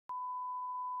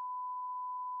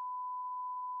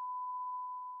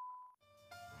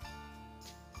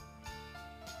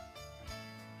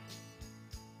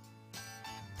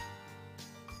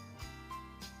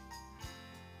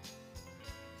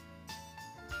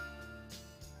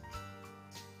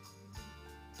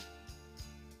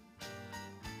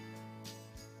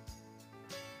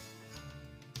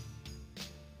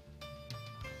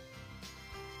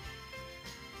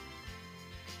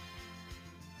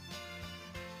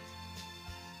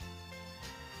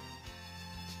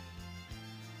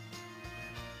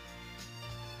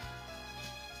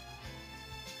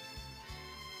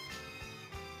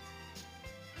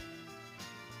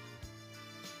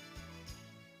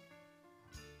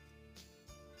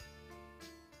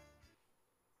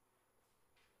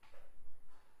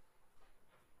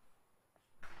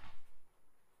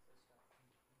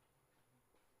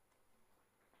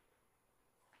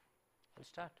will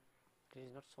start. It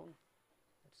is not shown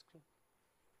that screen.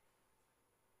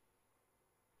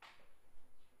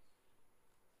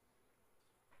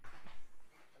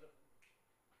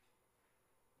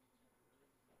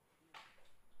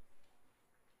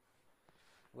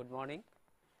 Good morning.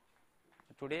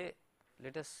 Today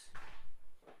let us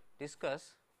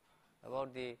discuss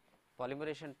about the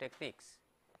polymerization techniques,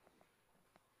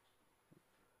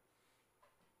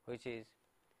 which is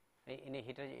in a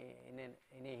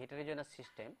heterogeneous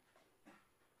system.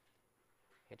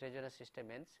 Heterogeneous system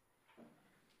means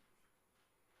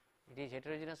it is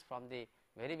heterogeneous from the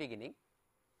very beginning.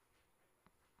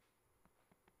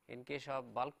 In case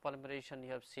of bulk polymerization,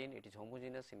 you have seen it is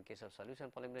homogeneous. In case of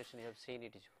solution polymerization, you have seen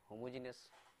it is homogeneous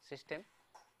system.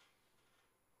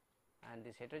 And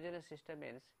this heterogeneous system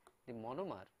means the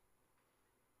monomer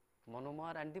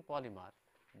and the polymer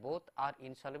both are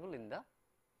insoluble in the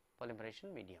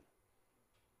polymerization medium.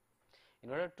 In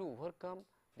order to overcome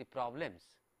the problems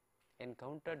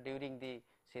encountered during the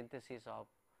synthesis of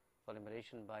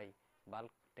polymerization by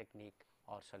bulk technique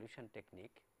or solution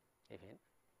technique, even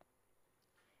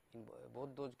in both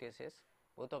of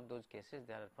those cases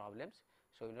there are problems.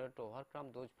 So, in order to overcome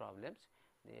those problems,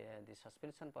 the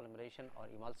suspension polymerization or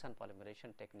emulsion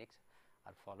polymerization techniques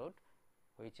are followed,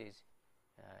 which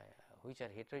are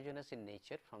heterogeneous in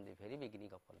nature from the very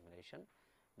beginning of polymerization,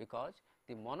 because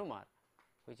the monomer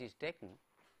which is taken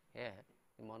here,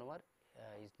 the monomer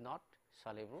is not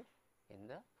soluble in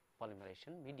the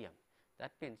polymerization medium.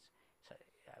 That means,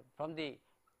 from the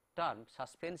term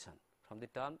suspension,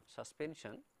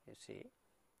 you see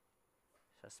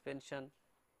suspension,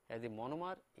 as the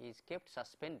monomer is kept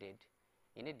suspended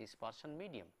in a dispersion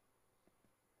medium.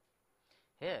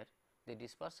 Here the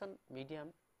dispersion medium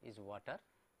is water.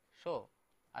 So,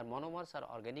 our monomers are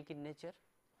organic in nature,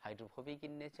 hydrophobic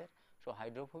in nature. So,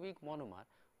 hydrophobic monomer,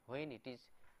 when it is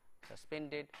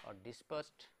suspended or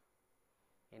dispersed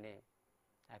in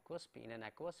an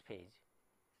aqueous phase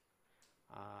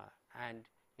and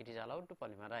it is allowed to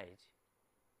polymerize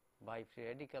by free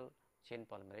radical chain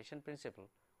polymerization principle,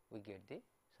 we get the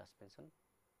suspension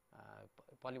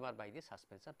polymer by the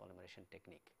suspension polymerization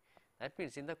technique. That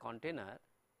means, in a container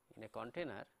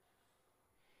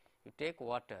you take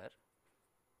water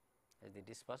as the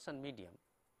dispersion medium,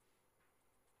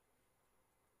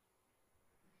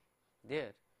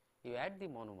 there you add the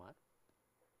monomer,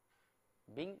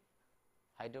 being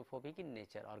hydrophobic in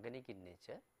nature, organic in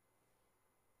nature,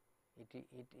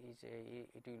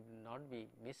 it will not be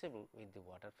miscible with the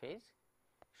water phase.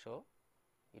 So,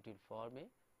 it will form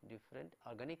a different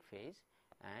organic phase,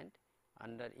 and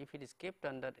if it is kept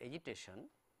under agitation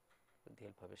with the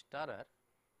help of a stirrer,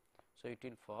 so it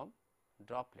will form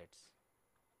droplets,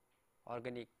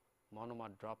 organic monomer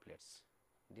droplets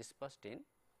dispersed in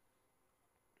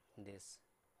this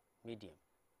medium.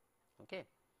 Okay.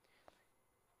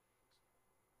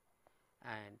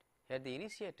 And here the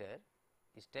initiator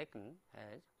is taken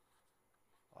as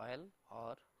oil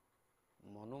or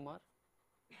monomer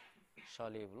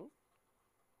soluble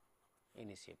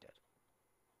initiator.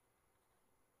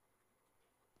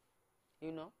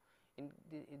 You know,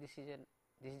 this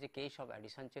is a case of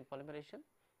addition chain polymerization.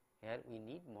 Here we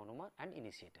need monomer and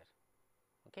initiator.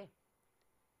 Okay.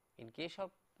 In case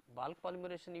of bulk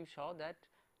polymerization, you saw that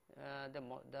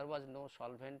there was no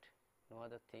solvent, no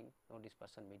other thing, no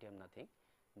dispersion medium, nothing.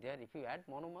 There, if you add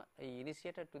monomer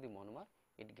initiator to the monomer,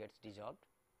 it gets dissolved.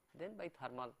 Then by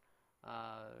thermal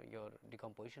your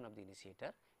decomposition of the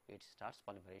initiator, it starts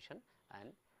polymerization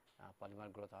and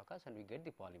polymer growth occurs, and we get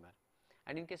the polymer.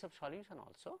 And in case of solution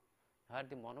also, where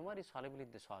the monomer is soluble in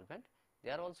the solvent,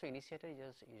 there also initiator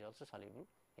is also soluble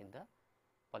in the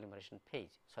polymerization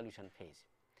phase, solution phase.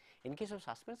 In case of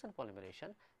suspension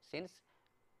polymerization, since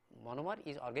monomer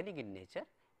is organic in nature,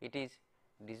 it is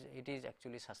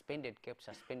actually kept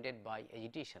suspended by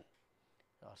agitation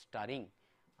or stirring.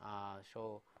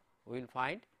 So, we will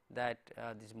find that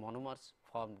these monomers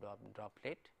form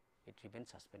droplet, it remains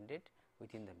suspended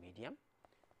within the medium.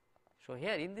 So,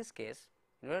 here in this case,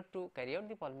 in order to carry out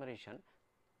the polymerization,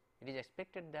 it is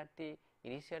expected that the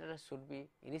initiator should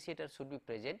be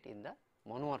present in the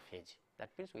monomer phase, that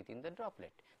means within the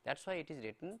droplet. That is why it is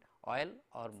written oil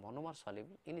or monomer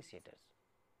soluble initiators.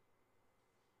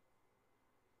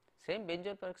 Same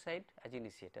benzoyl peroxide as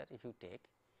initiator, if you take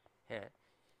here,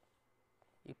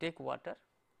 you take water,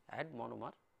 add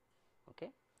monomer, okay,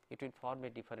 it will form a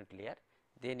different layer,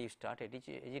 then you start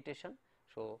agitation.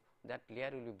 So, that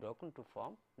layer will be broken to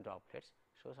form droplets.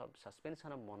 So, some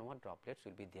suspension of monomer droplets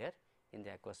will be there in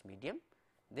the aqueous medium.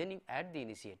 Then you add the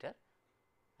initiator,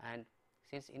 and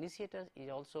since initiator is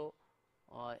also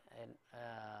an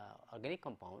organic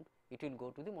compound, it will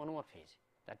go to the monomer phase.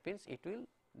 That means, it will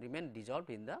remain dissolved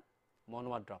in the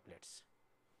monomer droplets.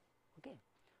 Okay.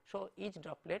 So, each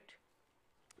droplet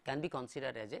can be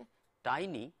considered as a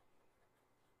tiny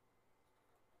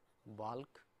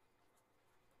bulk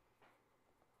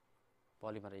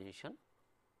polymerization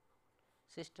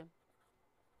system.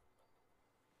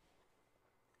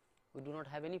 We do not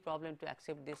have any problem to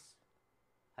accept this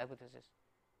hypothesis.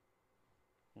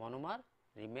 Monomer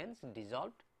remains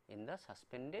dissolved in the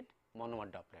suspended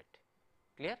monomer droplet.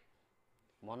 Clear?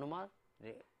 Monomer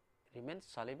remains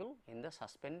soluble in the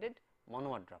suspended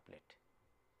monomer droplet,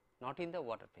 not in the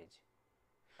water phase.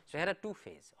 So, here are two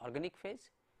phases, organic phase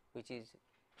which is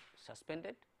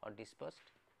suspended or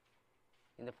dispersed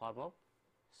in the form of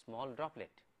small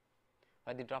droplet,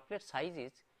 where the droplet size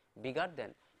is bigger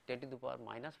than 10 to the power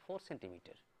minus 4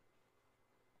 centimeter.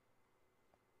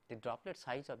 The droplet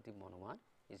size of the monomer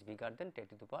is bigger than 10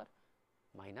 to the power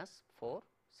minus 4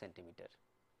 centimeter.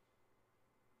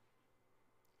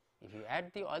 If you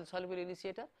add the oil soluble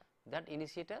initiator, that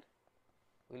initiator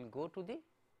will go to the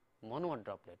monomer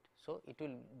droplet. So, it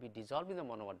will be dissolved in the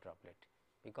monomer droplet,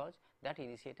 because that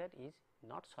initiator is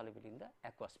not soluble in the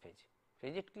aqueous phase. So,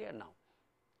 is it clear now?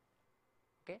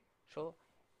 Okay. So,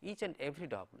 each and every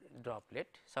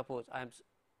droplet, suppose I am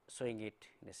showing it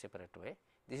in a separate way,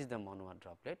 this is the monomer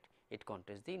droplet, it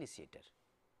contains the initiator.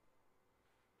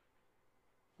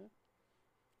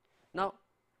 Now,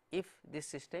 if this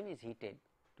system is heated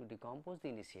to decompose the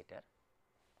initiator,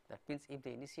 that means, if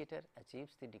the initiator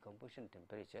achieves the decomposition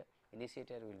temperature,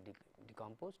 initiator will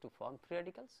decompose to form free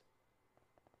radicals.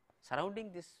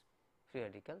 Surrounding this free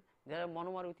radical, there are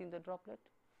monomer within the droplet.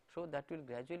 So, that will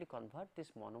gradually convert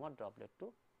this monomer droplet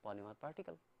to polymer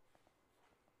particle.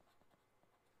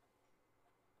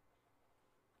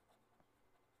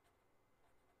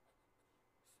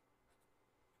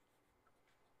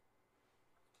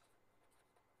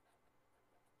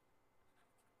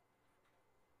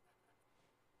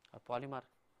 A polymer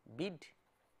bead.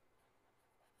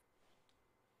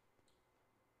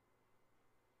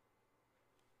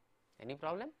 Any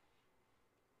problem?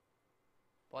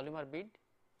 Polymer bead,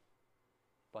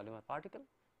 polymer particle.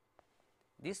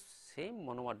 This same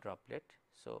monomer droplet.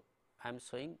 So, I am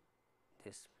showing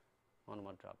this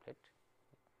monomer droplet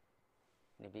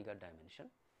in a bigger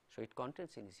dimension. So, it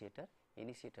contains initiator,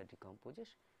 initiator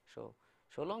decomposes. So,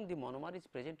 so long the monomer is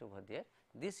present over there,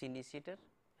 this initiator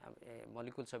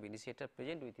molecules of initiator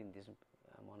present within this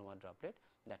monomer droplet,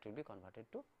 that will be converted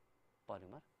to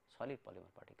polymer, solid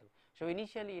polymer particle. So,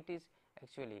 initially it is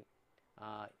actually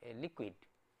a liquid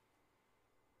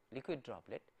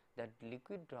droplet, that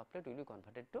liquid droplet will be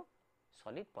converted to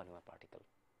solid polymer particle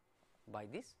by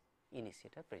this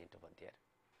initiator present over there.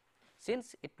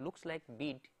 Since it looks like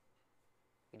bead,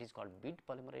 it is called bead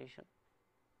polymerization,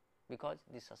 because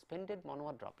the suspended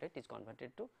monomer droplet is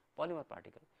converted to polymer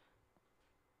particle,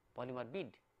 polymer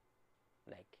bead,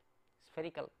 like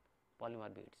spherical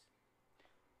polymer beads,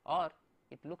 or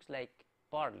it looks like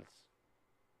pearls.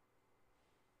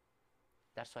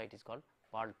 That is why it is called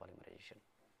pearl polymerization.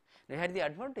 Now, here the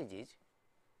advantage is,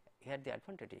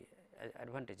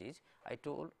 I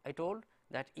told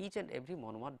that each and every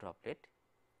monomer droplet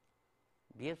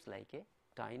behaves like a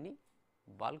tiny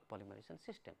bulk polymerization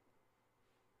system.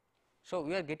 So,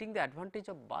 we are getting the advantage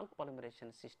of bulk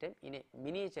polymerization system in a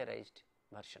miniaturized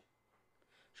version.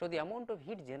 So, the amount of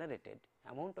heat generated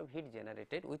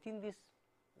within this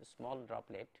small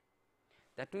droplet,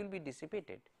 that will be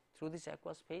dissipated through this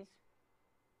aqueous phase.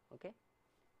 Okay.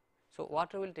 So,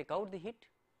 water will take out the heat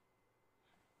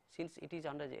since it is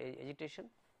under agitation,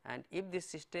 and if this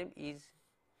system is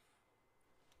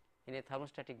in a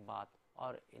thermostatic bath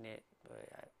or in a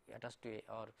attached to a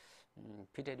or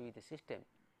fitted with a system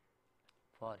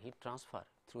for heat transfer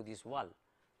through this wall.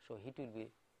 So, heat will be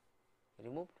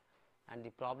removed, and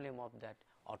the problem of that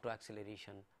auto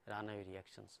acceleration, runaway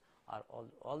reactions are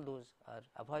all those are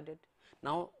avoided.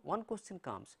 Now, one question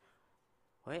comes,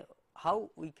 how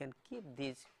we can keep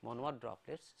these monomer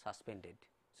droplets suspended.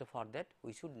 So, for that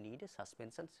we should need a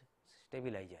suspension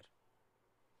stabilizer.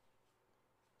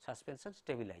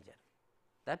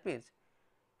 That means,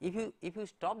 if you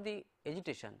stop the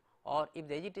agitation, or if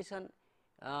the agitation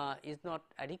is not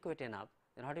adequate enough,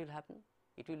 then what will happen?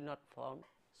 It will not form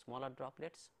smaller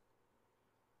droplets.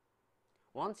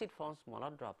 Once it forms smaller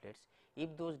droplets,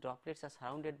 if those droplets are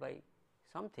surrounded by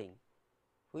something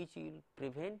which will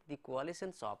prevent the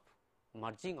coalescence of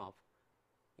merging of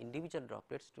individual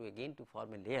droplets to again to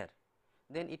form a layer,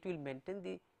 then it will maintain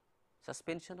the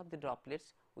suspension of the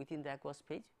droplets within the aqueous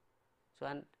phase. So,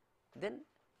 and then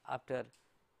after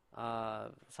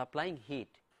supplying heat,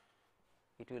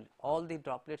 it will all the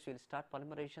droplets will start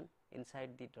polymerization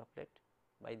inside the droplet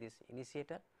by this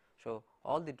initiator. So,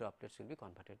 all the droplets will be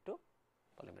converted to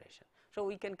polymerization. So,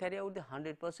 we can carry out the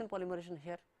 100% polymerization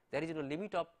here. There is no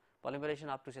limit of polymerization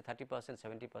up to say 30%,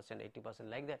 70%, 80%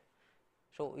 like that.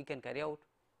 So, we can carry out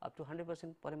up to 100%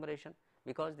 polymerization,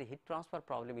 because the heat transfer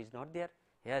problem is not there.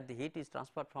 Here the heat is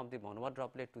transferred from the monomer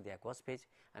droplet to the aqueous phase,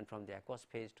 and from the aqueous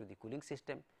phase to the cooling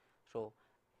system. So,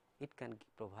 it can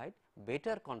provide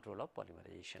better control of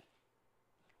polymerization.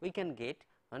 We can get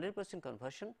 100%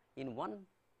 conversion in one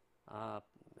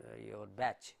your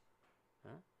batch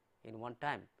in one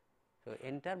time. So,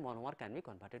 entire monomer can be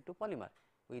converted to polymer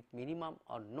with minimum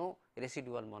or no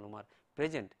residual monomer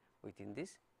present within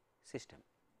this system.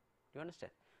 Do you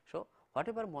understand? So,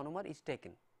 whatever monomer is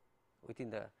taken within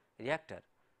the reactor,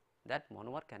 that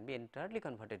monomer can be entirely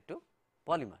converted to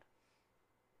polymer,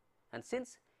 and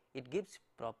since it gives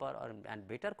proper and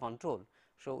better control.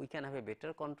 So, we can have a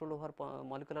better control over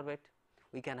molecular weight,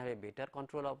 we can have a better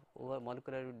control over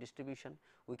molecular distribution,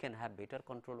 we can have better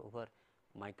control over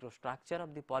microstructure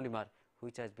of the polymer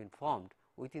which has been formed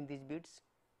within these beads,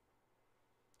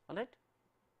 all right.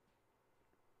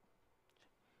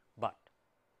 But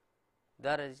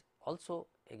there is also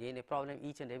again a problem.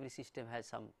 Each and every system has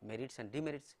some merits and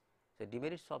demerits. The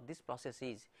demerits of this process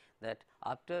is that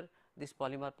after these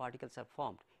polymer particles are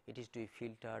formed, it is to be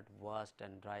filtered, washed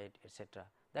and dried, etc.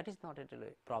 That is not a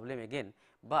problem again,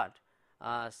 but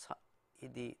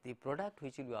the product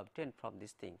which will be obtained from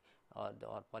this thing,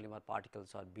 or polymer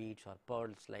particles or beads or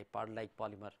pearls, like pearl like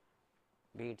polymer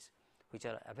beads which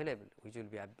are available, which will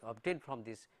be obtained from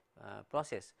this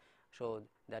process. So,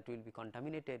 that will be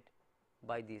contaminated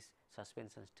by these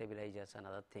suspension stabilizers and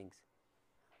other things,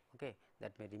 okay,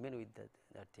 that may remain with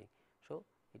that thing. So,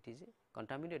 it is a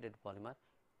contaminated polymer.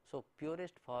 So,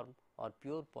 purest form or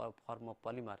pure form of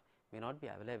polymer may not be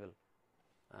available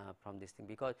from this thing,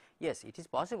 because yes, it is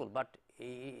possible, but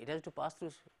it has to pass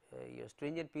through your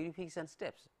stringent purification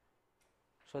steps,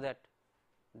 so that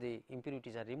the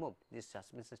impurities are removed. These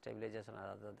suspension stabilizers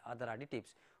and other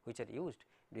additives which are used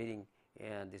during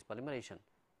this polymerization.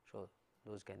 So,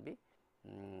 those can be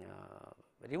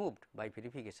removed by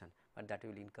purification, but that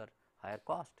will incur higher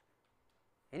cost.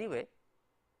 Anyway,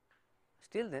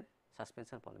 still then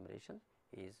suspension polymerization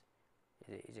is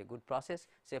a good process.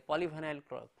 Say polyvinyl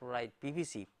chloride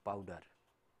PVC powder.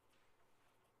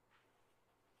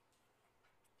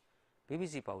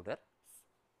 PVC powder,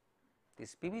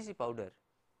 this PVC powder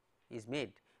is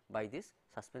made by this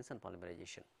suspension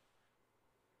polymerization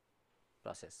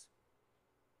process.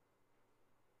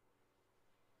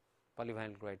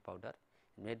 Polyvinyl chloride powder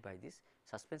made by this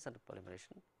suspension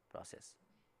polymerization process.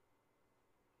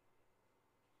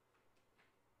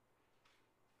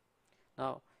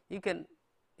 Now, you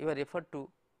are referred to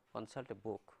consult a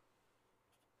book.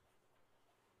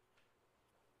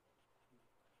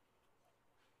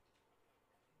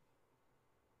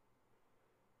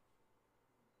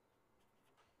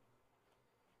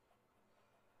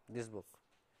 This book,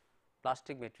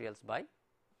 Plastic Materials by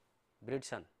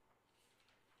Bridson.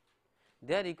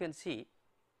 There you can see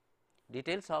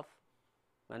details of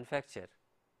manufacture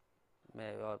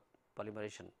or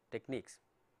polymerization techniques,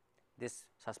 this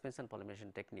suspension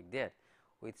polymerization technique there,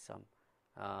 with some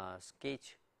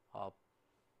sketch of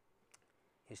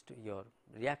your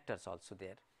reactors also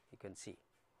there you can see.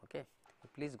 Okay. So,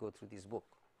 please go through this book.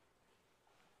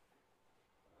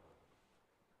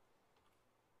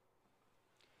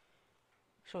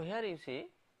 So, here you see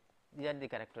these are the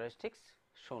characteristics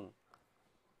shown,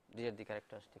 these are the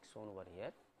characteristics shown over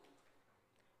here.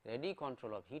 Ready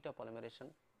control of heat of polymerization,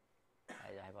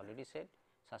 as I have already said.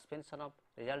 Suspension of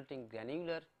resulting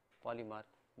granular polymer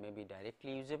may be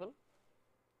directly usable.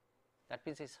 That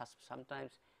means,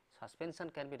 sometimes suspension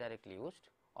can be directly used,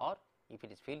 or if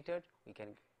it is filtered, we can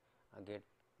get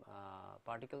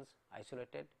particles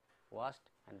isolated, washed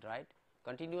and dried.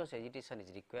 Continuous agitation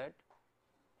is required,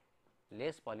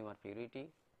 less polymer purity,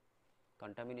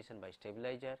 contamination by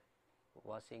stabilizer,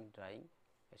 washing, drying,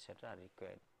 etc. are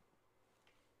required.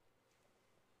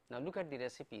 Now, look at the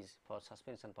recipes for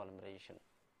suspension polymerization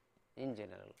in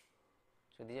general.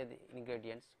 So, these are the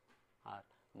ingredients are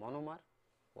monomer,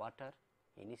 water,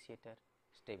 initiator,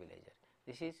 stabilizer.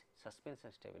 This is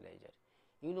suspension stabilizer.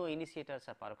 You know, initiators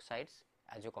are peroxides,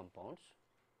 azo compounds,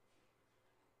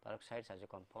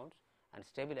 and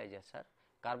stabilizers are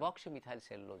carboxymethyl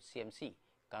cellulose, CMC,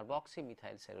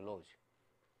 carboxymethyl cellulose,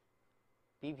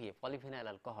 PVA, polyvinyl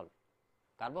alcohol.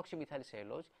 Carboxymethyl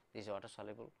cellulose, this is water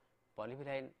soluble,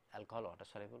 polyvinyl alcohol water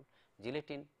soluble,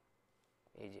 gelatin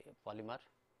is a polymer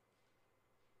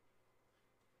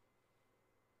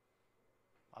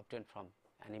obtained from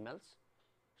animals.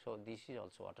 So, this is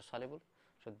also water soluble.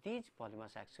 So, these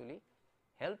polymers actually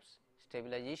helps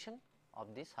stabilization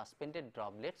of the suspended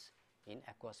droplets in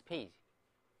aqueous phase.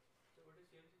 So what is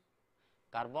CMC?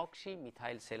 Carboxy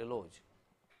methyl cellulose.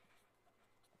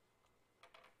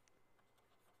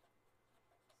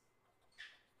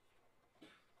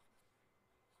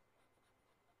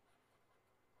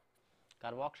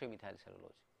 Carboxy methyl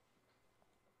cellulose.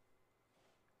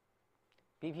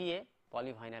 PVA,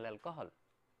 polyvinyl alcohol.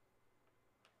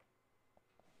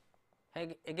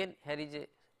 Again, here is a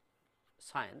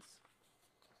science.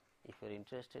 If you are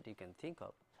interested, you can think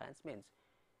of science means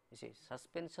you see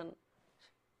suspension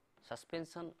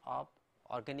of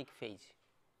organic phase,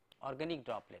 organic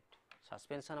droplet,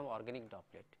 suspension of organic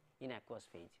droplet in aqueous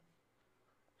phase.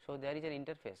 So, there is an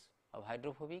interface of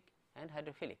hydrophobic and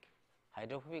hydrophilic.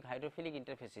 Hydrophilic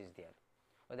interface is there,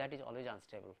 but that is always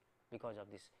unstable because of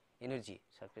this energy,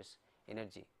 surface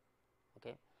energy.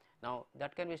 Okay. Now,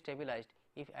 that can be stabilized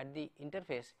if at the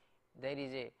interface there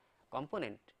is a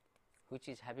component which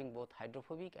is having both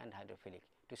hydrophobic and hydrophilic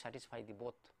to satisfy the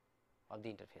both of the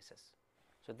interfaces.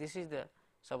 So, this is the,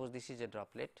 suppose this is a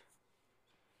droplet,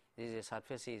 this is a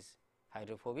surface is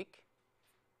hydrophobic,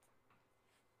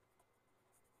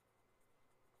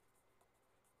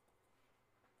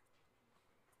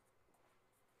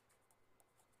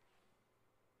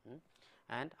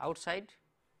 and outside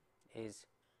is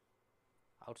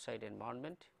outside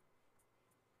environment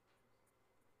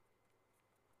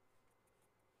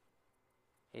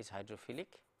is hydrophilic.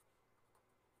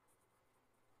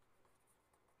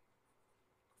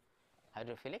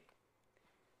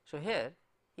 So, here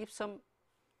if some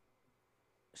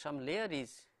layer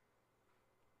is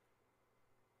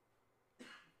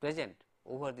present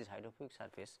over this hydrophobic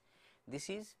surface, this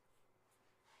is,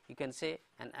 you can say,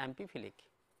 an amphiphilic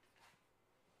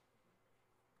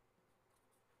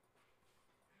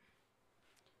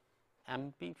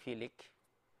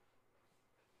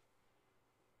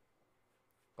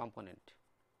component.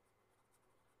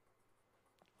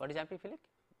 What is amphiphilic?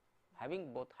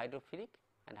 Having both hydrophilic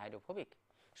and hydrophobic.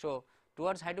 So,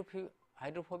 towards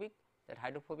hydrophobic, that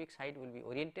hydrophobic side will be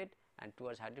oriented, and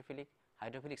towards hydrophilic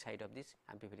side of this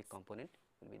amphiphilic component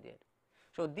will be there.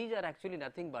 So, these are actually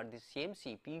nothing but this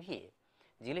CMC, PVA,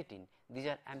 gelatin, these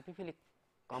are amphiphilic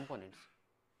components.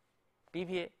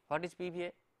 PVA, what is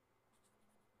PVA?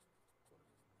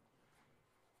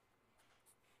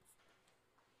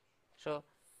 So,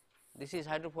 this is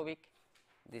hydrophobic,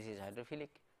 this is hydrophilic,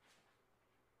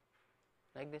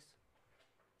 like this.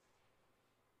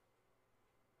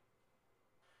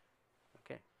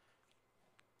 Okay.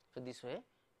 So, this way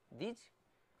these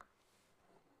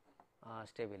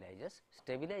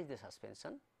stabilize the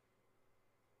suspension,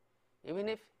 even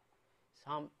if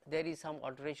there is some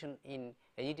alteration in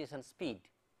agitation speed,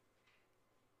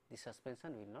 the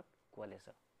suspension will not coalesce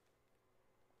up.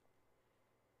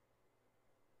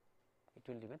 It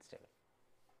will remain stable.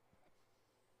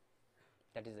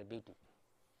 That is the beauty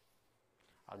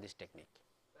of this technique.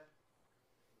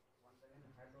 Once again,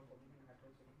 hydrophobic and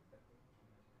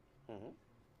hydrophilic.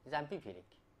 It is amphiphilic,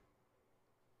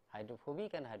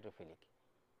 hydrophobic and hydrophilic.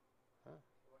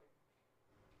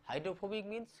 Hydrophobic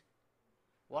means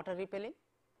water repelling,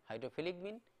 hydrophilic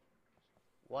means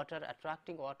water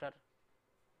attracting, water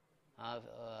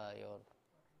your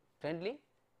friendly,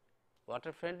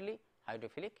 water friendly,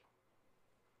 hydrophilic,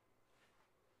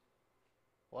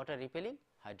 water repelling,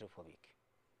 hydrophobic.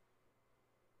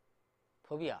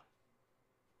 Phobia,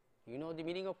 you know the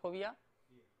meaning of phobia?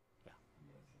 Yeah.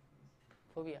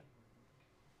 Phobia,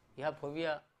 you have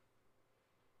phobia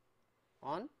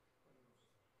on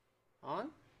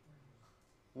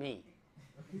me,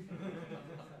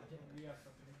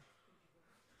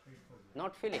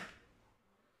 not philic,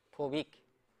 phobic.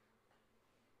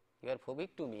 You are phobic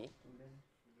to me,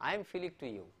 I am philic to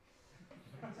you.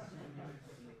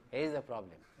 Here is the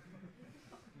problem.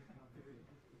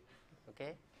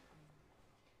 Okay.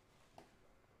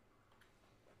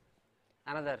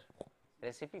 Another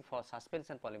recipe for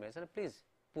suspension polymerization, please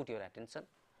put your attention.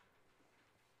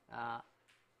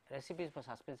 Recipes for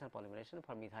suspension polymerization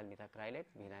for methyl methacrylate,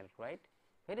 vinyl chloride,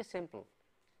 very simple.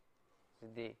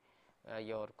 The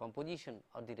your composition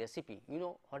or the recipe, you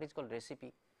know what is called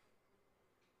recipe,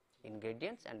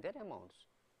 ingredients and their amounts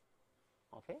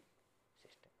of a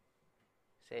system.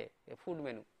 Say a food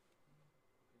menu,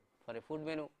 for a food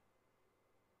menu,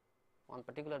 on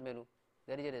particular menu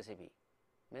there is a recipe,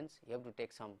 means you have to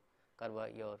take some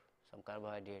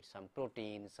carbohydrates, some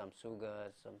protein, some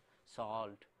sugar, some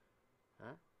salt,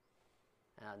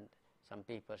 and some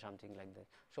pepper, something like that.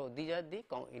 So, these are the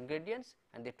ingredients,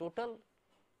 and the total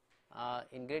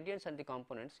ingredients and the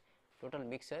components, total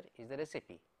mixture is the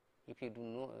recipe. if you do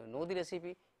know the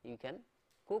recipe, you can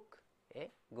cook a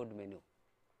good menu,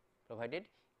 provided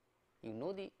you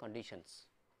know the conditions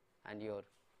and your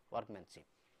workmanship.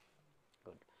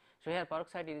 Good. So, here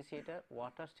peroxide initiator,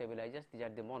 water stabilizers, these are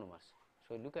the monomers.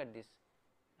 So, look at this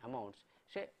amounts,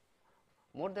 say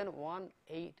more than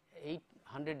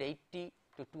 880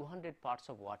 to 200 parts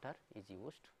of water is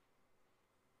used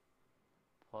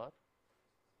for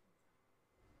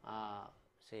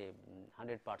say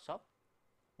 100 parts of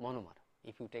monomer.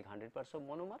 If you take 100 parts of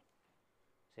monomer,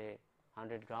 say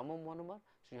 100 gram of monomer,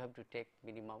 so you have to take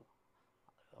minimum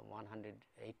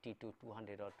 180 to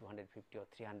 200 or 250 or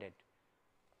 300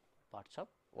 parts of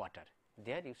water.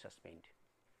 There you suspend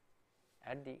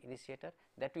at the initiator,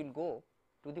 that will go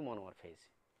to the monomer phase,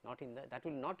 not in the, that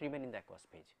will not remain in the aqueous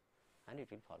phase, and it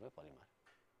will form a polymer.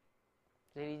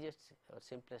 There is just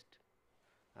simplest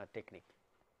technique.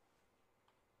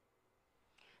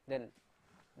 Then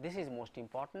this is most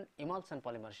important, emulsion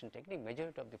polymerization technique.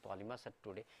 Majority of the polymers are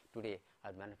today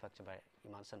are manufactured by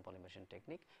emulsion polymerization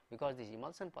technique, because this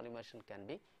emulsion polymerization can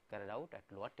be carried out at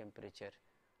lower temperature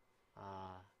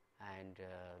and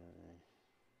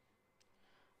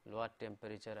lower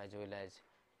temperature, as well as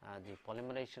the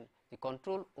polymerization, the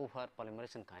control over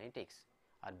polymerization kinetics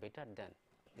are better than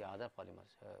the other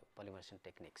polymerization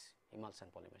techniques, emulsion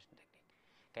polymerization technique.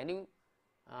 Can you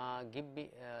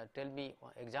tell me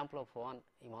example of one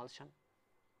emulsion?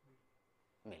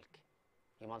 Milk.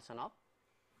 Emulsion of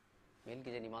milk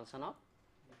is an emulsion of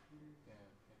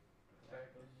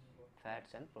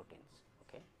fats and proteins.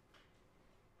 Okay.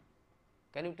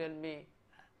 Can you tell me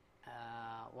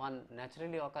one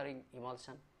naturally occurring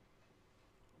emulsion?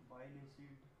 Bile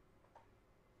acid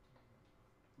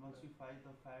emulsify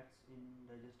the fats in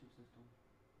digestive system.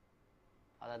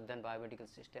 Other than biomedical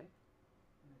system?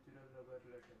 Natural rubber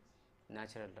latex.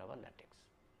 Natural rubber latex,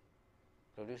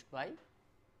 produced by,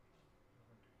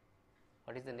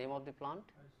 what is the name of the plant?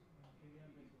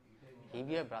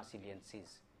 Hevia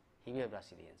brasiliensis. Hevia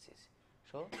brasiliensis.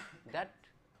 So, that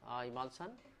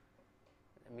emulsion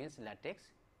means latex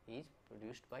is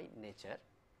produced by nature,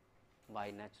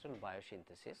 by natural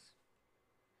biosynthesis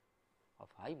of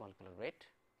high molecular weight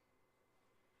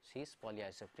cis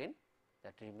polyisoprene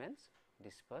that remains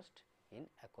dispersed in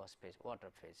aqueous phase, water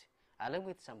phase, along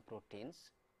with some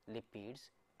proteins, lipids,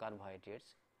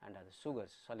 carbohydrates and other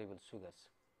sugars, soluble sugars.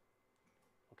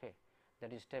 Okay.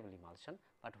 That is stable emulsion,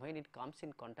 but when it comes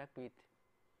in contact with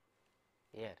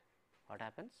air, what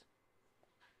happens?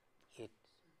 It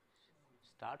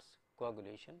starts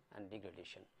coagulation and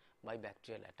degradation by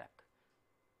bacterial attack.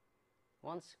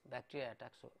 Once bacteria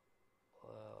attacks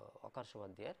occurs over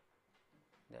there,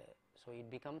 so it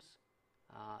becomes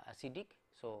acidic.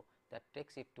 So, that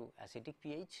takes it to acidic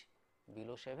pH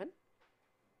below 7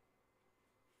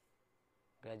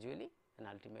 gradually, and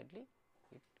ultimately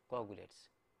it coagulates.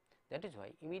 That is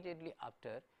why immediately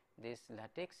after this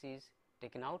latex is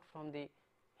taken out from the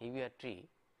Hevia tree,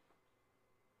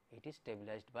 it is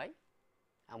stabilized by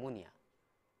ammonia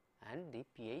and the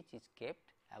pH is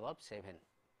kept above 7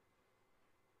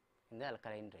 in the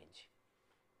alkaline range.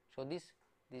 So, these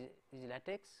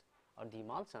latex or the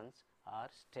emulsions are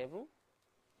stable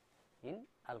in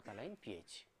alkaline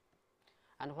pH.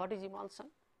 And what is emulsion?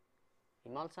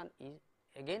 Emulsion is,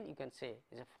 again you can say,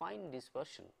 is a fine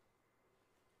dispersion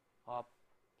of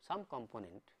some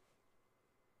component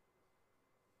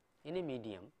in a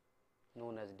medium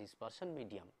known as dispersion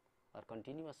medium or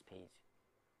continuous phase,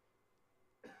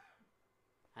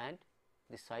 and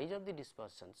the size of the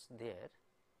dispersions there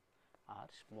are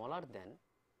smaller than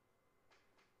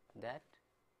that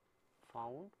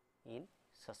found in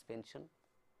suspension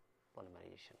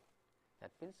polymerization.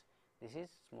 That means, this is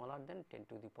smaller than 10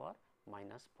 to the power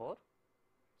minus 4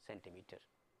 centimeter.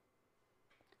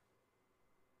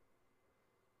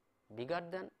 Bigger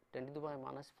than 10 to the power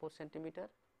minus 4 centimeter,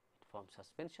 it forms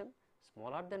suspension.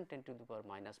 Smaller than 10 to the power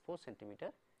minus 4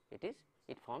 centimeter, it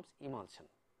forms emulsion.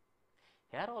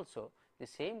 Here also the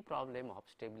same problem of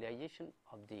stabilization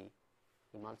of the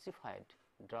emulsified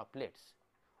droplets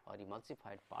or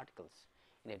emulsified particles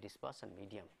in a dispersion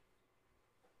medium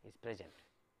is present.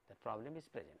 That problem is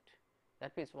present.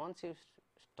 That means, once you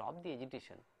stop the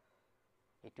agitation,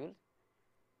 it will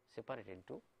separate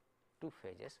into two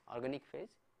phases, organic phase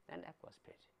and aqueous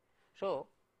phase. So,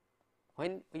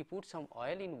 when we put some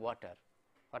oil in water,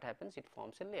 what happens? It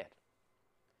forms a layer.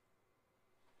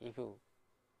 If you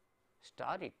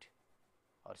stir it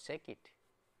or shake it,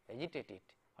 agitate it,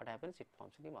 what happens? It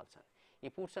forms an emulsion. You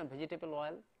put some vegetable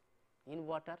oil in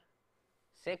water,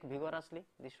 shake vigorously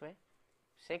this way,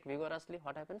 shake vigorously,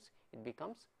 what happens? It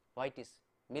becomes whitish,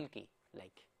 milky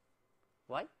like.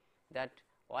 Why? That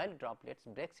oil droplets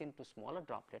breaks into smaller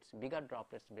droplets, bigger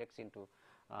droplets breaks into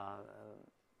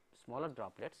smaller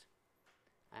droplets,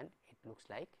 and it looks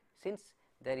like, since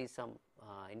there is some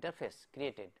interface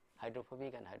created,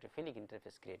 hydrophobic and hydrophilic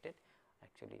interface created,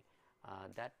 actually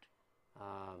that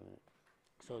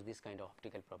shows this kind of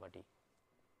optical property.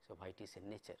 So, white is in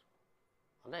nature,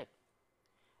 all right.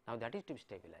 Now, that is to be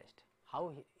stabilized.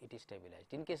 How it is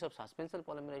stabilized? In case of suspension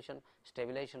polymerization,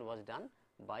 stabilization was done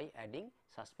by adding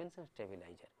suspension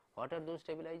stabilizer. What are those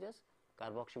stabilizers?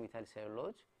 Carboxymethyl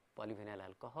cellulose, polyvinyl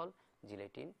alcohol,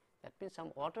 gelatin, that means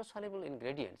some water soluble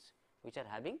ingredients which are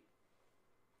having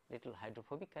little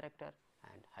hydrophobic character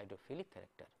and hydrophilic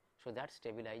character. So, that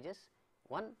stabilizes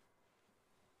one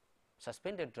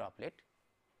suspended droplet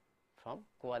from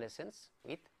coalescence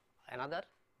with another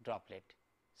droplet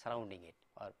surrounding it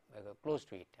or close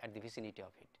to it, at the vicinity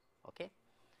of it. Okay.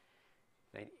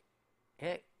 Right.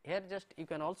 Here just you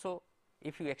can also,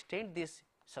 if you extend this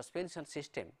suspension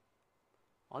system,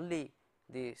 only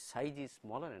the size is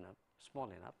small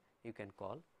enough, you can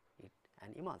call it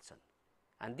an emulsion,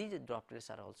 and these droplets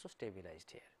are also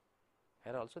stabilized here.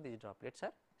 Here also these droplets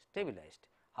are stabilized.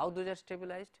 How those are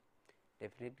stabilized?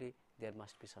 Definitely there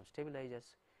must be some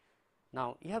stabilizers.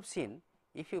 Now, you have seen,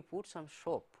 if you put some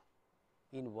soap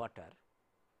in water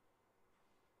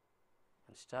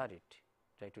and stir it,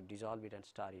 try to dissolve it and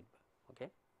stir it, okay,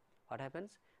 what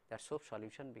happens? That soap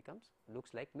solution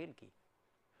looks like milky.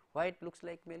 Why it looks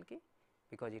like milky?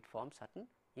 Because it forms certain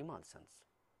emulsions.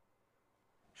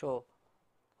 So,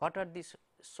 what are these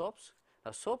soaps?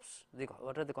 Now, soaps,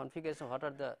 what are the configuration, what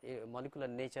are the molecular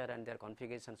nature and their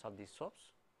configurations of these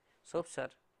soaps? Soaps are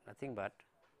nothing but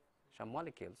some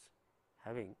molecules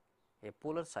having a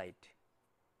polar side,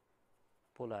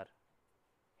 polar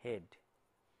head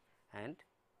and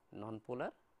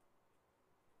non-polar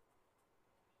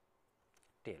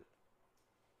tail.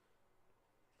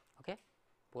 Okay.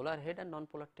 Polar head and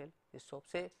non-polar tail is soap,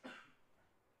 say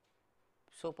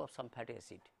soap of some fatty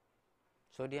acid,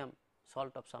 sodium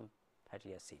salt of some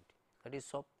fatty acid, that is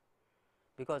soap.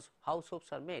 Because how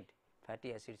soaps are made?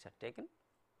 Fatty acids are taken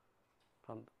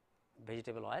from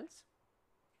vegetable oils,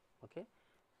 okay.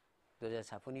 Those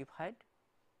are saponified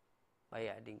by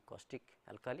adding caustic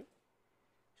alkali.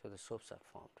 So, the soaps are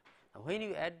formed. Now, when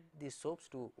you add these soaps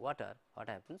to water, what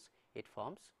happens? It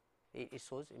forms, it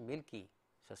shows a milky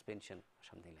suspension or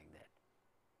something like that,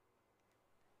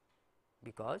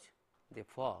 because they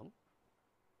form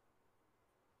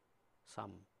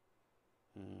some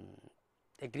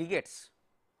aggregates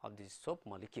of these soap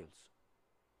molecules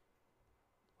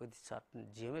with certain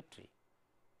geometry,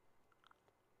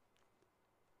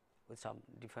 with some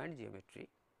defined geometry.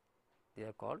 They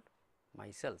are called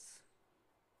micelles.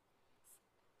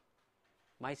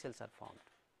 Micelles are formed.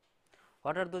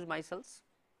 What are those micelles?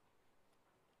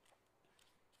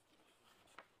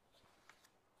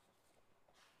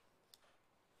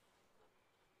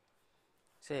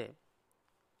 Say,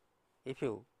 if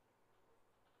you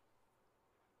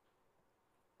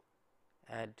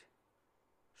add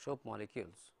soap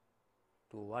molecules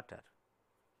to water,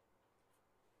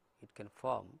 it can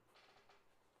form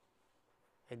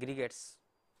aggregates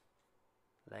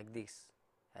like this,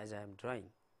 as I am drawing.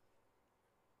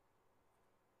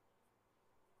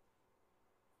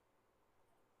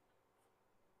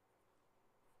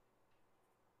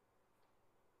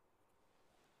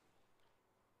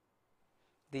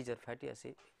 These are fatty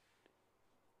acid,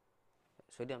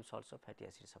 sodium salts of fatty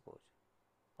acid, suppose,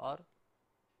 or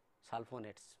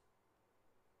sulfonates,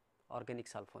 organic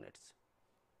sulfonates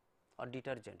or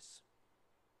detergents.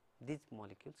 These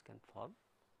molecules can form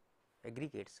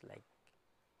aggregates like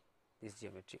this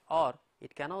geometry, or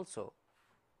it can also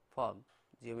form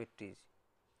geometries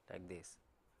like this.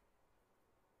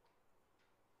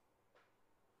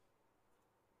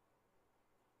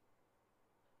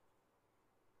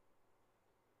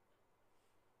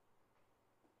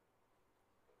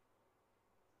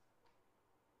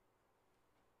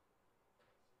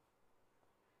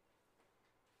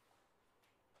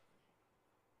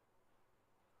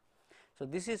 So,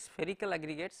 this is spherical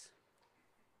aggregates,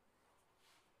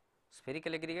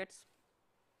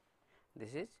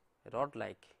 this is rod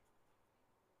like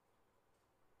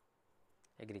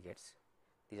aggregates,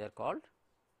 these are called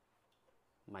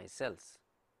micelles.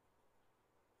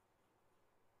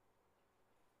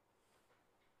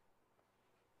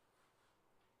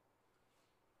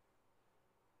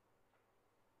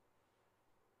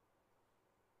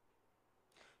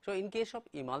 So, in case of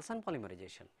emulsion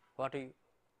polymerization, what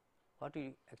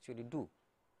we actually do?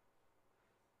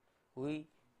 We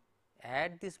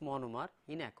add this monomer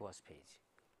in aqueous phase.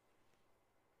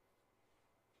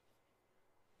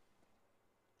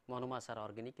 monomers are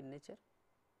organic in nature.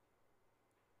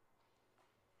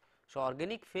 So,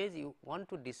 organic phase you want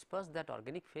to disperse that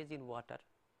organic phase in water.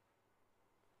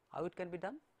 How it can be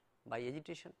done? By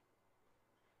agitation.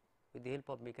 With the help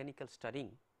of mechanical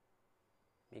stirring,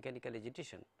 mechanical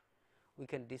agitation, we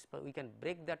can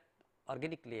break that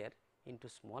organic layer into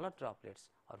smaller droplets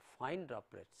or fine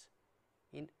droplets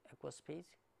in aqueous phase,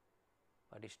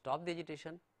 but you stop the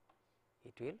agitation,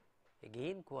 it will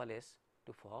again coalesce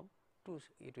to form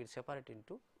it will separate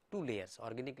into two layers,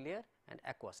 organic layer and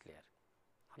aqueous layer,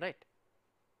 all right.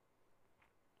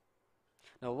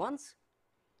 Now, once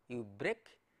you break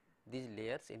these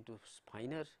layers into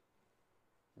finer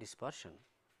dispersion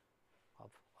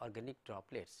of organic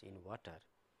droplets in water,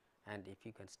 and if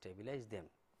you can stabilize them,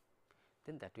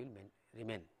 then that will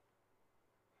remain,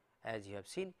 as you have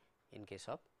seen in case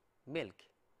of milk.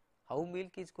 How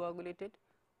milk is coagulated?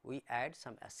 We add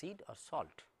some acid or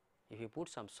salt. If you put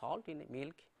some salt in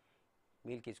milk,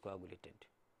 milk is coagulated.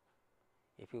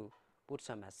 If you put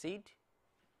some acid,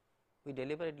 we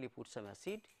deliberately put some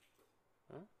acid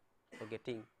for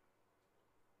getting,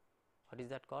 what is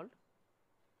that called?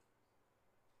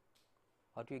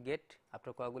 What we get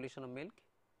after coagulation of milk?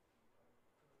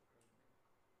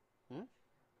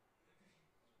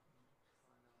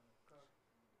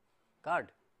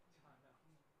 Curd.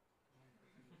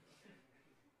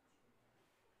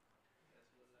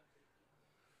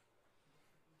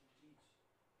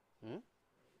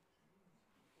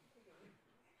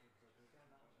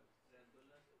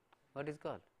 What is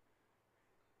called?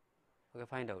 Okay,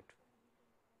 find out.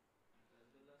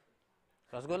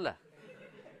 Rasgulla.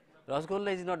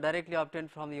 Rasgulla is not directly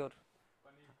obtained from your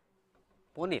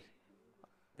paneer.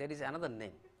 There is another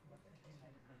name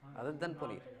other than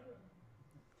paneer.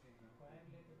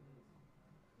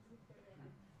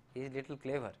 He is little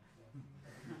clever,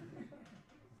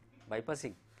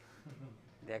 bypassing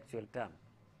the actual term.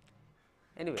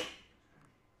 Anyway,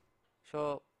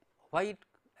 so why it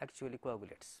actually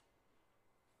coagulates?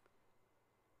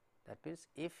 That means,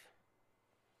 if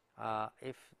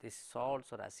these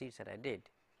salts or acids are added,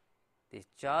 the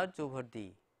charge over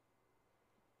the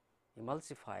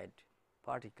emulsified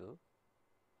particle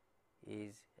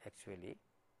is actually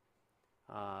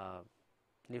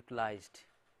neutralized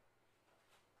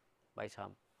by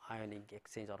some ionic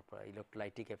exchange or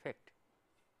electrolytic effect,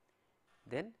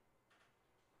 then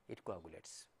it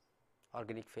coagulates,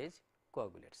 organic phase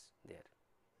coagulates there.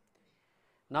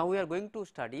 Now, we are going to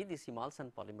study this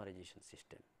emulsion polymerization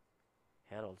system.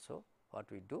 Here also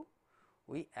what we do?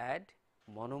 We add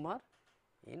monomer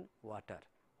in water.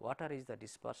 Water is the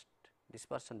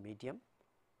dispersion medium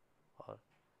or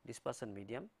dispersion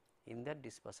medium. In that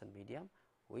dispersion medium,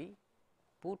 we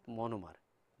put monomer,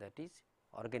 that is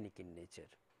organic in nature.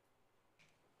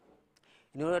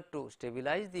 In order to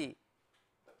stabilize the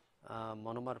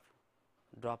monomer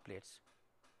droplets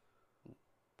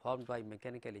formed by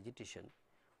mechanical agitation,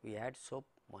 we add soap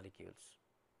molecules.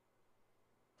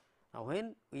 Now,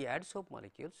 when we add soap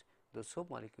molecules, those soap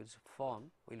molecules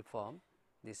will form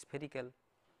the spherical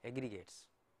aggregates.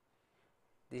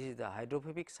 This is the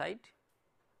hydrophobic side,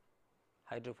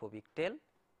 hydrophobic tail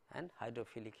and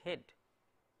hydrophilic head.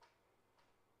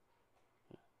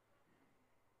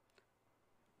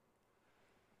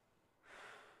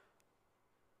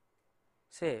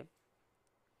 Say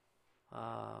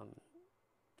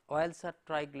oils are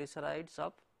triglycerides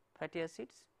of fatty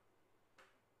acids,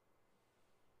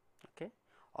 okay,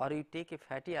 or you take a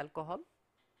fatty alcohol,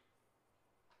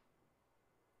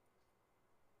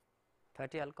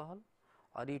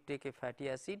 or you take a fatty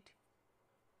acid.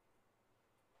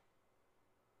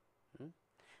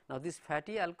 Now, this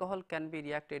fatty alcohol can be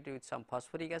reacted with some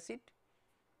phosphoric acid,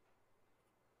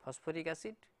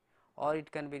 or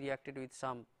it can be reacted with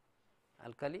some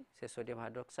alkali, say sodium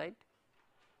hydroxide.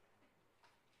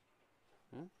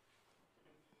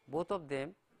 Both of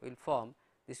them will form,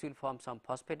 this will form some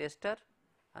phosphate ester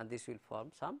and this will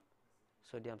form some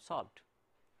sodium salt.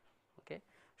 Okay.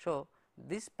 So,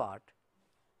 this part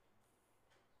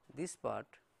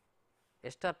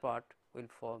ester part will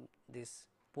form this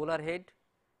polar head,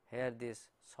 here this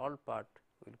salt part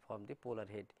will form the polar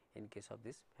head in case of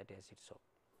this fatty acid soap.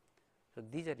 So,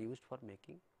 these are used for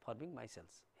forming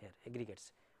micelles here,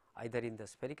 aggregates, either in the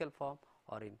spherical form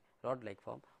or in rod like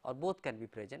form, or both can be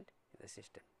present in the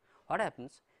system. What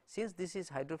happens, since this is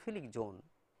hydrophilic zone,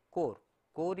 core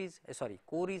is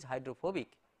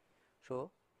hydrophobic.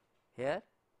 So, here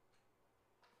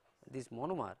this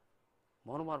monomer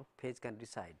phase can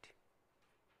reside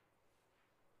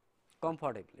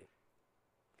comfortably.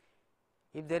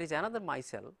 If there is another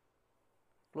micelle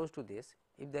close to this,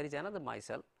 if there is another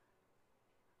micelle,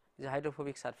 the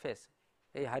hydrophobic surface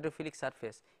a hydrophilic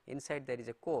surface, inside there is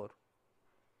a core,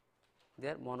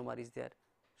 there monomer is there.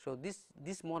 So, this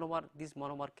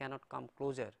monomer cannot come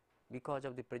closer because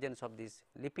of the presence of these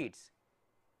lipids,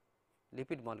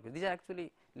 lipid molecules. These are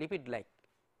actually lipid like,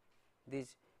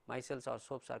 these micelles or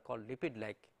soaps are called lipid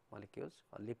like molecules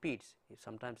or lipids.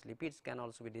 Sometimes lipids can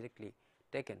also be directly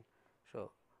taken.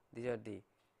 So, these are the,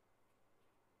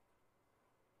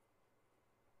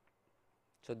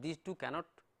 so these two cannot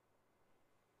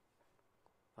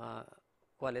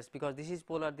coalesce because this is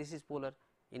polar,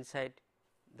 inside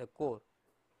the core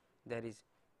there is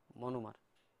monomer.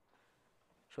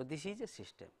 So, this is a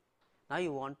system. Now,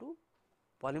 you want to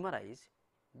polymerize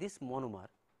this monomer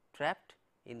trapped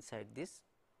inside this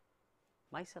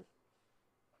micelle.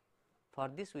 For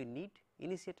this we need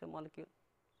initiator molecule.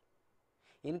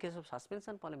 In case of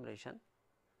suspension polymerization,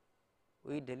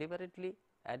 we deliberately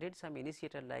added some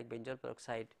initiator like benzoyl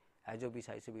peroxide, azobis,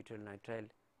 isobutyryl nitrile,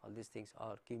 all these things,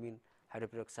 or cumene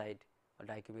hydroperoxide or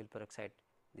dicumyl peroxide,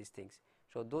 these things.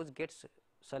 So, those gets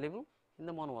soluble in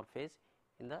the monomer phase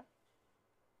in the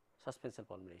suspension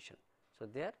polymerization. So,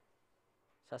 there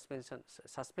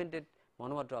suspended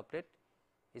monomer droplet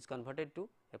is converted to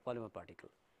a polymer particle.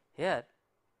 Here,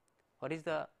 what is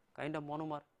the kind of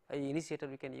monomer initiator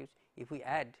we can use? If we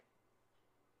add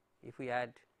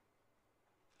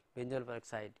benzoyl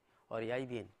peroxide or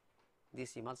EIBN,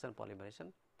 this emulsion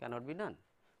polymerization cannot be done.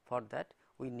 For that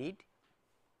we need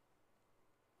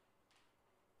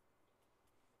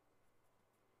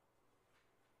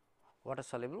water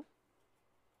soluble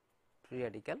free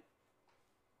radical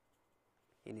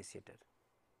initiator.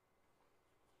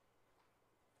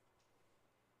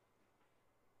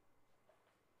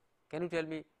 Can you tell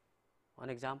me one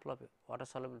example of a water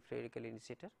soluble free radical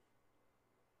initiator?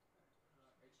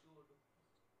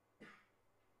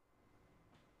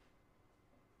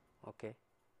 Okay.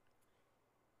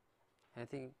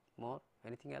 Anything more?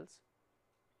 Anything else?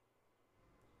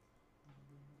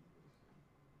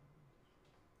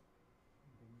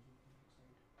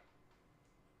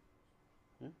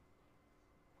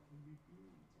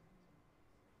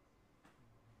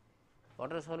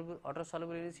 Water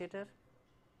soluble initiator?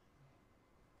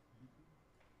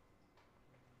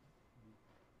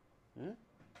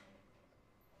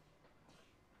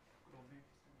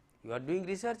 You are doing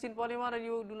research in polymer and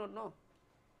you do not know.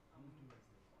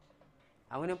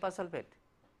 Ammonium persulfate.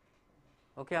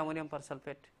 Okay, ammonium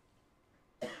persulfate.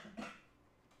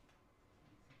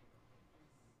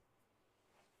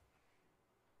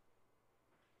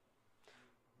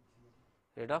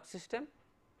 Redox system,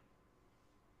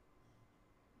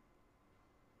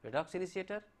 redox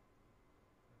initiator.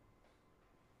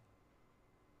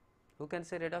 Who can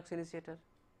say redox initiator?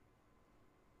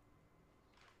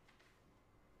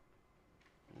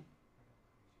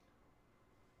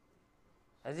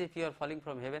 As if you are falling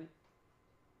from heaven.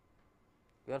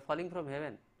 You are falling from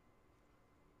heaven.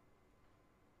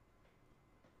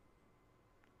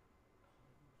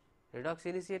 Redox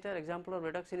initiator, example of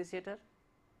redox initiator.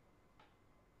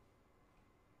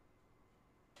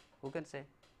 Who can say?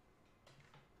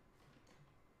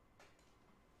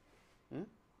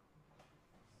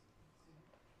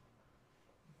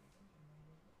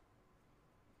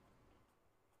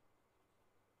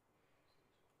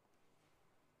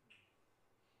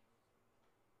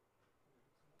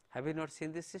 Have you not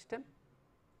seen this system?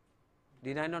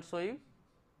 Did I not show you?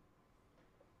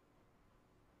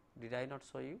 Did I not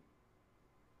show you?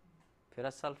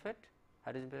 Ferrous sulfate,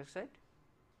 hydrogen peroxide,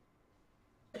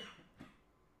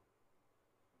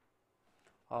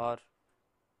 or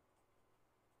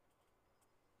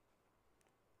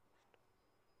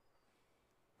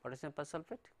potassium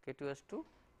persulfate, K2S2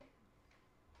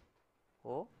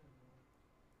 O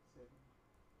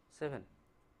 7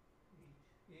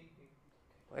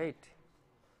 8.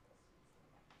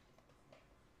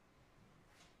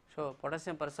 So,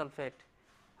 potassium persulfate,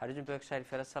 hydrogen peroxide,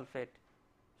 ferrous sulfate.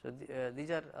 So,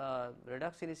 these are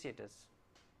redox initiators.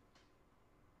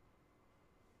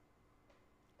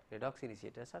 Redox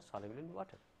initiators are soluble in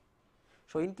water.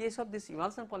 So, in case of this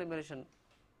emulsion polymerization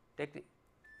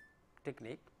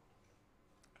technique,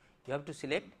 you have to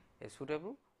select a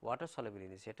suitable water soluble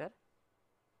initiator.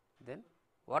 Then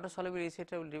water soluble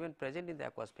initiator will remain present in the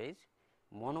aqueous phase,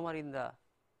 monomer in the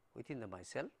within the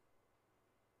micelle,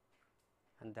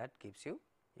 and that gives you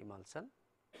emulsion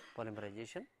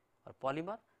polymerization or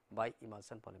polymer by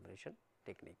emulsion polymerization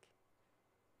technique.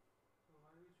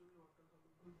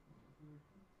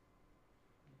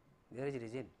 There is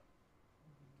reason.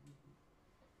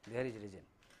 There is reason.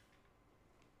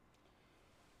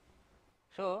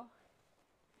 So,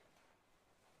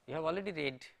 you have already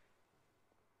read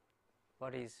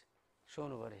what is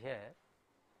shown over here.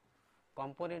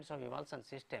 components of emulsion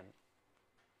system,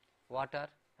 water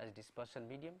as dispersion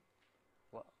medium.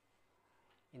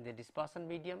 In the dispersion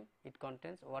medium, it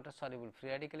contains water soluble free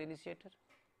radical initiator,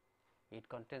 it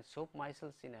contains soap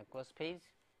micelles in aqueous phase,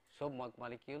 soap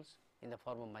molecules in the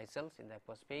form of micelles in the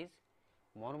aqueous phase,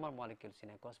 monomer molecules in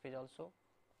aqueous phase also.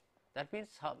 That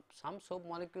means, some soap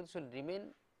molecules will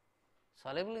remain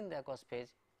soluble in the aqueous phase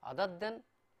other than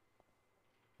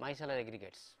micellar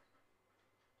aggregates.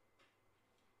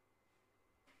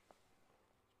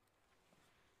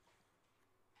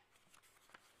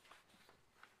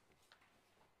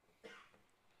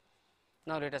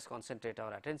 Now, let us concentrate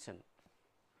our attention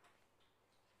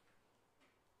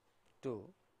to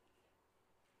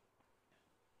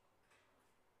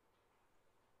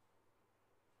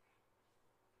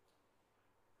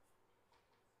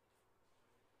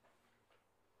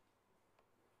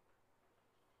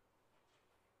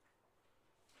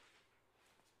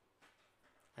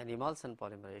an emulsion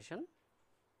polymerization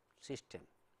system.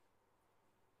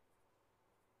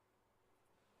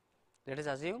 Let us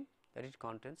assume that it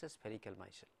contains a spherical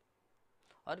micelle,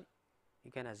 or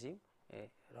you can assume a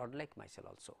rod like micelle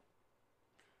also.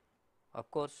 Of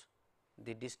course,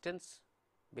 the distance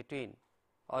between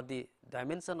or the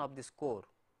dimension of this core,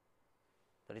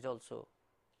 that is also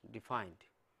defined,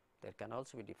 that can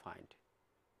also be defined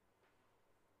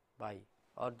by,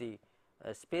 or the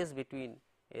space between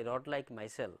a rod like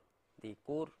micelle, the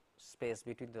core space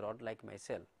between the rod like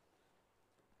micelle,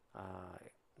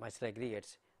 micelle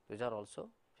aggregates, those are also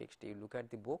fixed. You look at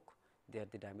the book, there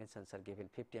the dimensions are given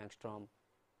 50 angstrom,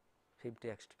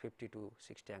 50 to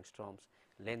 60 angstroms,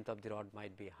 length of the rod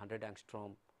might be 100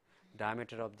 angstrom,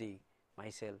 diameter of the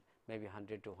micelle may be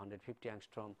 100 to 150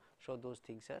 angstrom. So, those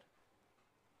things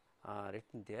are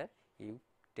written there, you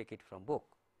take it from book.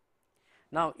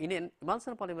 Now, in an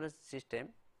emulsion polymerization system,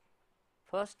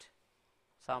 first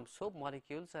some soap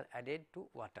molecules are added to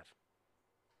water,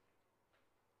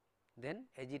 then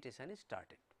agitation is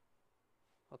started.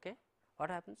 Okay. What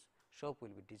happens? Soap will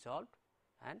be dissolved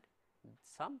and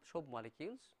some soap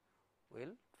molecules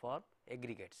will form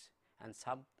aggregates and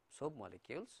some soap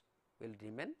molecules will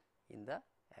remain in the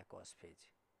aqueous phase.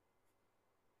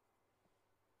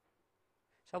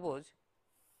 Suppose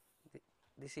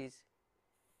this is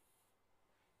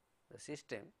the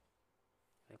system,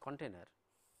 a container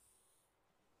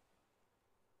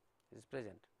is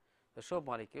present. The soap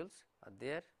molecules are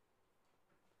there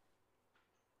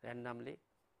randomly,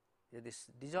 this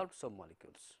dissolved soap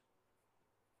molecules.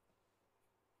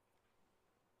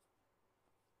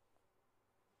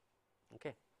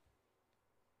 Okay.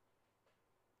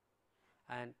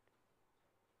 And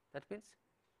that means,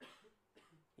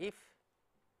 if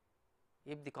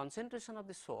the concentration of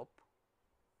the soap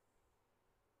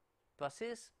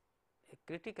passes a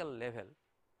critical level,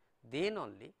 then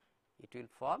only it will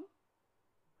form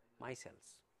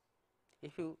micelles.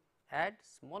 If you add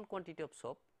small quantity of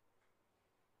soap,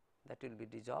 that will be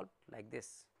dissolved like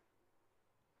this.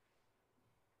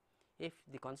 If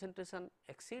the concentration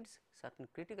exceeds certain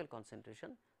critical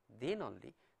concentration, then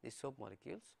only the soap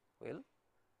molecules will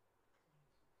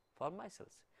form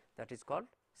micelles. That is called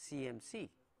CMC,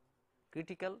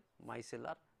 critical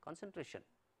micellar concentration.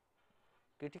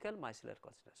 Critical micellar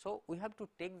concentration. So, we have to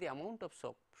take the amount of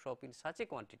soap in such a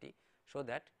quantity, so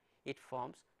that it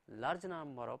forms large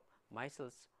number of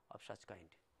micelles of such kind.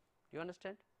 Do you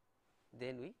understand?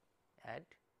 Then we add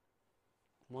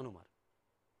monomer,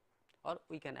 or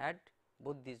we can add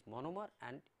both these monomer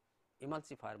and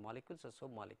emulsifier molecules or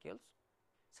soap molecules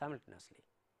simultaneously.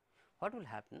 What will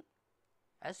happen?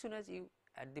 As soon as you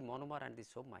add the monomer and the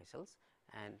soap micelles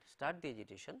and start the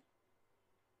agitation,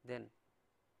 then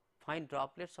fine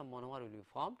droplets of monomer will be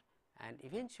formed, and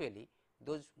eventually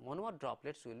those monomer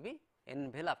droplets will be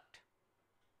enveloped,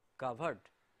 covered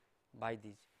by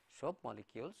these soap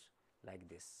molecules like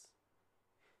this.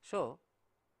 So,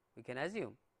 we can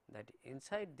assume that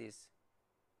inside this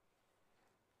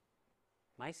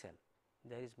micelle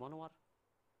there is monomer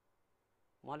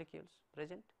molecules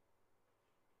present.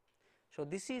 So,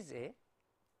 this is a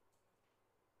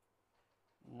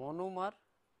monomer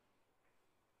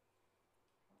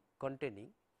containing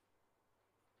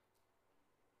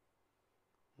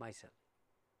micelle.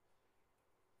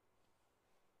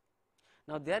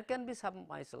 Now, there can be some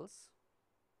micelles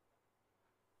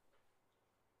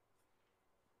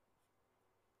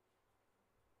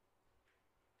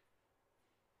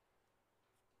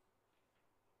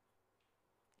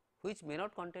which may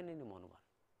not contain any monomer,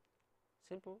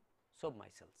 simple soap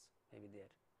micelles may be there,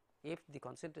 if the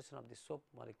concentration of the soap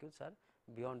molecules are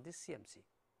beyond this CMC.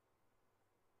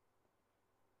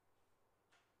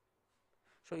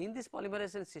 So, in this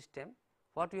polymerization system,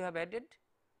 what we have added?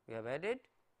 We have added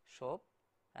soap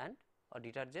and or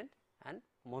detergent and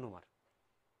monomer,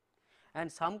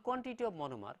 and some quantity of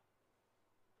monomer,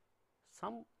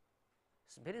 some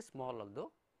very small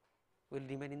although, will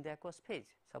remain in the aqueous phase.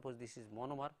 Suppose this is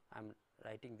monomer, I am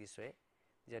writing this way,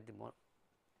 these are the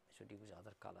should use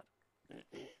other color.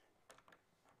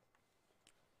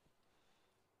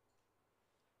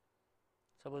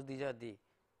 Suppose these are the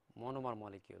monomer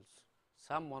molecules,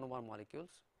 some monomer molecules,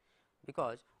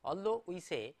 because although we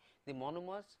say the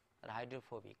monomers are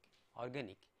hydrophobic,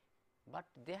 organic, but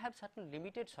they have certain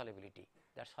limited solubility.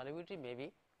 That solubility may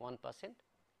be 1%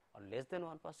 or less than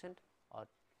 1%, or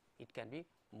it can be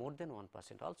more than 1%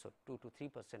 also, 2 to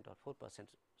 3% or 4%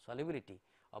 solubility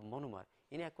of monomer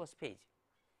in aqueous phase.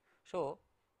 So,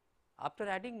 after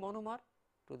adding monomer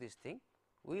to this thing,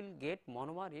 we will get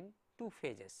monomer in two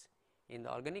phases, in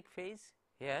the organic phase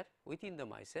here within the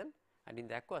micelle, and in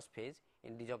the aqueous phase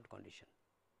in dissolved condition.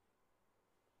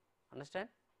 Understand?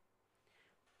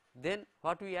 Then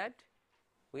what we add?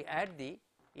 We add the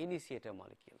initiator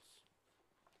molecules,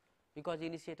 because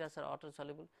initiators are water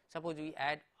soluble. Suppose we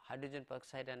add hydrogen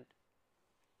peroxide and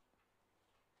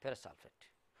ferrous sulphate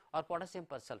or potassium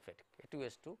persulphate,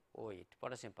 K2S2O8,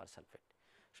 potassium persulphate.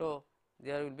 So,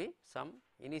 there will be some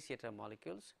initiator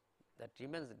molecules that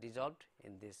remains dissolved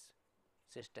in this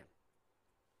system.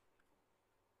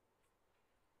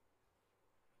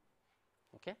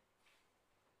 Okay.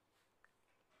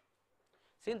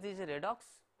 Since this is a redox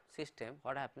system,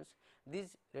 what happens?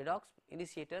 These redox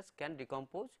initiators can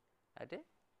decompose at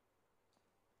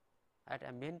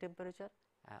ambient temperature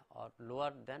or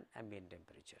lower than ambient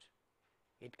temperature.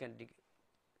 It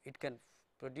can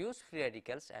produce free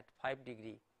radicals at 5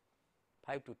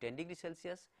 to 10 degree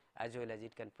Celsius, as well as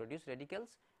it can produce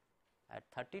radicals at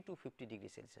 30 to 50 degree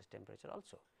Celsius temperature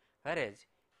also. Whereas,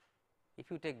 if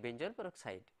you take benzoyl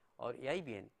peroxide or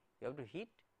AIBN, you have to heat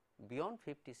beyond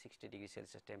 50-60 degree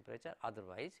Celsius temperature,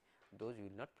 otherwise those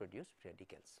will not produce free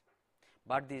radicals.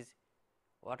 But these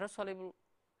water soluble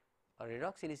or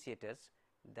redox initiators,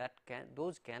 that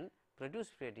those can produce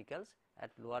free radicals at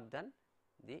lower than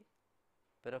the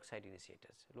peroxide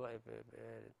initiators, lower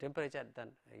temperature than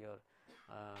your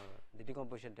the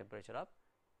decomposition temperature of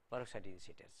peroxide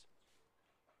initiators.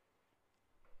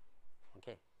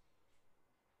 Okay.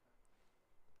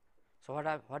 So,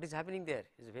 what is happening there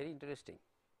is very interesting.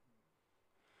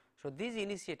 So, these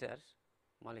initiators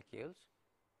molecules,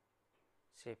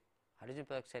 say hydrogen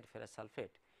peroxide ferrous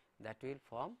sulphate, that will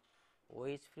form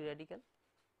OH free radical.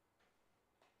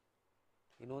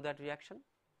 You know that reaction,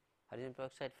 hydrogen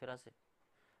peroxide ferrous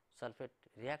sulphate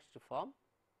reacts to form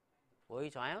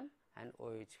OH ion and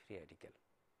OH free radical,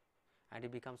 and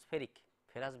it becomes ferric,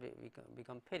 ferrous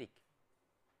become ferric.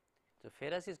 So,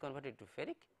 ferrous is converted to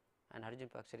ferric and hydrogen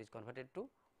peroxide is converted to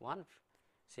one,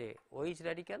 say OH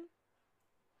radical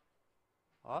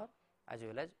or as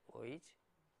well as OH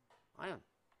ion,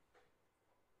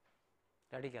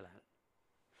 radical ion.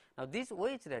 Now, this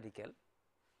OH radical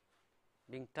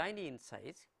being tiny in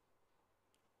size,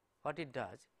 what it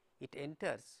does? It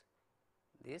enters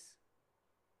this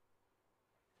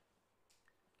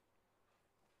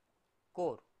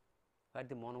core where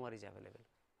the monomer is available,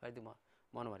 where the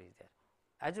monomer is there,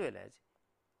 as well as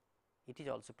it is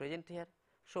also present here.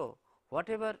 So,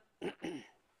 whatever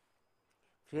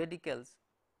free radicals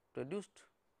produced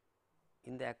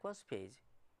in the aqueous phase,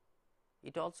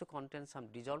 it also contains some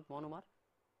dissolved monomer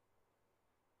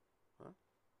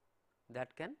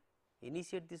that can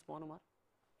initiate this monomer,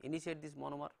 which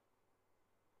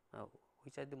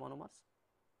are the monomers?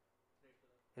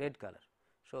 Red color.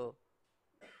 So,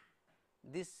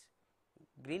 this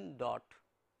green dot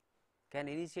can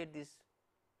initiate this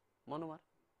monomer.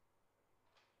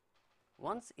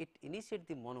 Once it initiates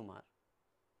the monomer,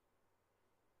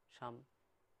 some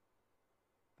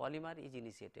polymer is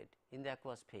initiated in the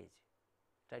aqueous phase.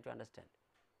 Try to understand.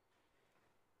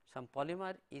 Some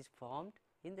polymer is formed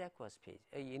in the aqueous phase,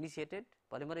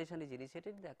 polymerization is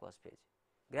initiated in the aqueous phase.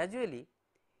 Gradually,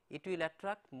 it will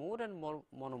attract more and more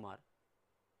monomer,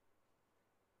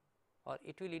 or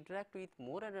it will interact with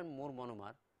more and more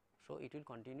monomer. So, it will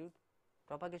continue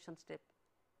propagation step.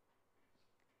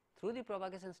 Through the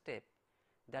propagation step,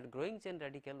 that growing chain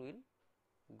radical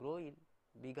will grow in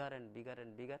bigger and bigger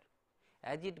and bigger.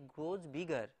 As it grows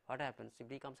bigger, what happens? It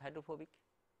becomes hydrophobic.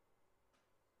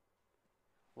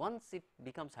 Once it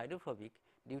becomes hydrophobic,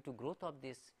 due to growth of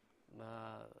this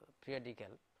free radical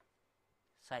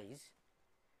size,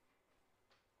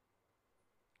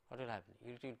 what will happen?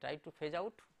 It will try to phase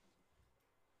out,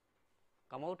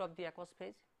 come out of the aqueous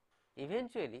phase.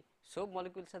 Eventually, soap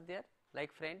molecules are there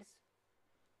like friends,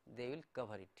 they will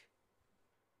cover it.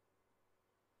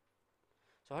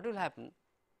 So, what will happen?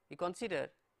 We consider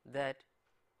that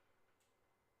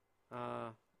I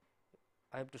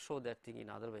have to show that thing in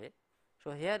other way.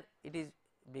 So, here it is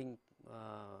being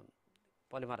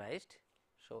polymerized.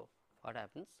 So, what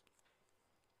happens?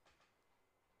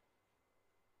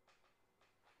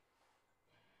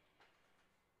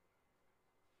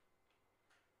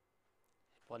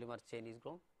 Polymer chain is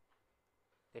grown,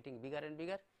 getting bigger and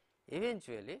bigger.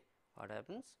 Eventually, what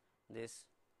happens? This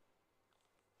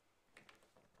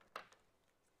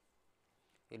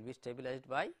will be stabilized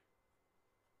by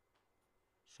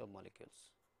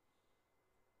submolecules,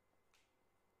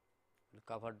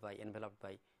 covered by, enveloped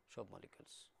by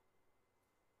submolecules.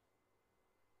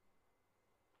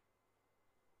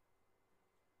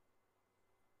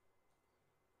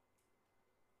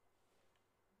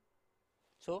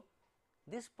 So,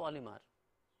 this polymer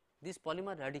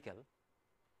radical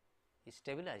is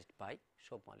stabilized by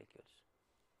submolecules.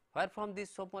 Where from these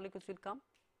submolecules will come?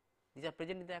 These are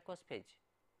present in the aqueous phase.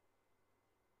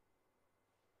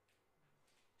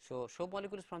 So,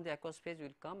 submolecules from the aqueous phase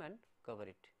will come and cover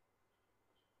it.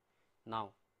 Now,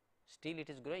 still it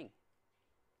is growing.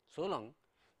 So long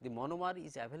the monomer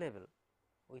is available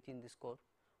within this core.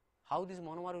 How this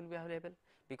monomer will be available?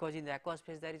 Because in the aqueous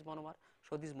phase there is monomer.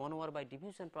 So, this monomer by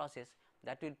diffusion process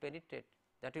that will penetrate,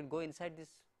 that will go inside this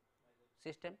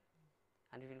system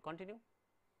and it will continue.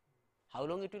 How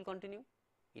long it will continue?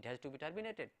 It has to be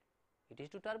terminated. It is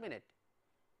to terminate.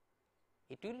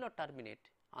 It will not terminate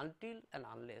until and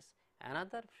unless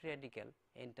another free radical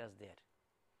enters there.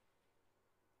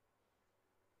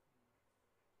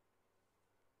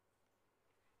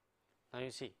 Now,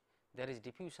 you see there is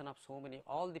diffusion of so many,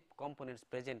 all the components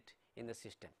present in the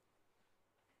system,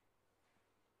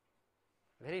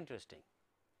 very interesting.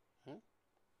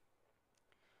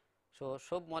 So,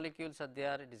 soap molecules are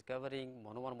there, it is covering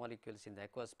monomer molecules in the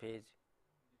aqueous phase,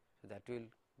 so that will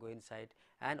go inside,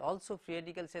 and also free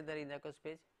radicals are there in the aqueous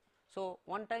phase. So,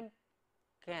 one time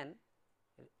can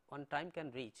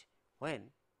reach when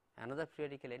another free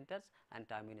radical enters and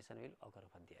termination will occur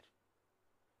over there.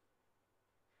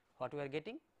 What we are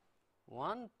getting?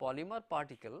 One polymer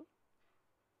particle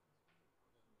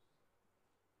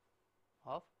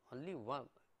of only one,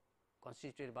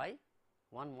 constituted by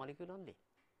one molecule only,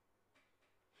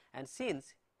 and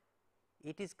since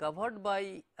it is covered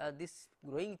by this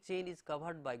growing chain is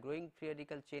covered by, growing free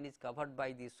radical chain is covered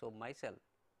by this soap micelle,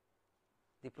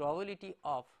 the probability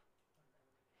of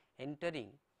entering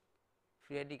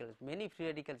free radicals, many free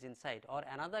radicals inside or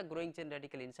another growing chain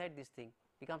radical inside this thing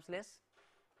becomes less.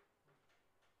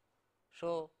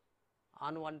 So,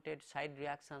 unwanted side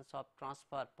reactions of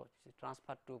transfer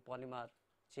to polymer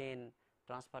chain,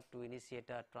 transfer to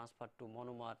initiator, transfer to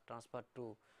monomer, transfer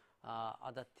to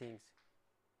other things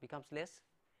becomes less.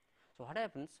 So, what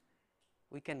happens?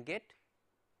 We can get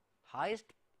highest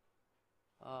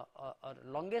or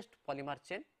longest polymer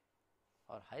chain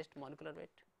or highest molecular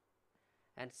weight,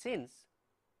 and since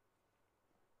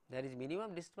there is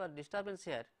minimum disturbance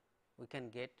here, we can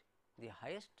get the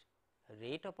highest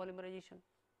rate of polymerization.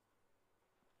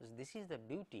 So, this is the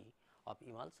beauty of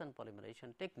emulsion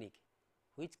polymerization technique,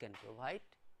 which can provide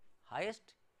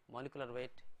highest molecular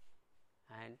weight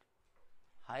and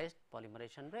highest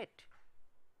polymerization rate,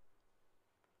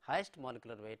 highest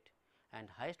molecular weight and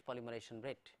highest polymerization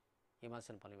rate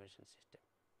emulsion polymerization system.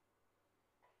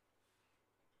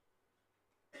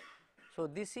 So,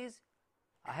 this is,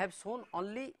 I have shown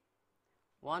only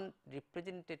one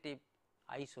representative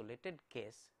isolated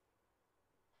case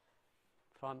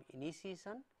from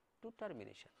initiation to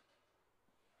termination.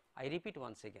 I repeat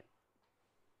once again,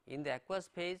 in the aqueous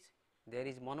phase there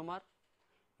is monomer,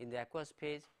 in the aqueous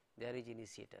phase there is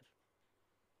initiator,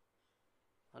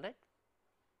 all right.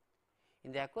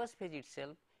 In the aqueous phase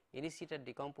itself, initiator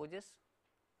decomposes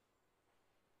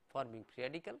forming free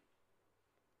radical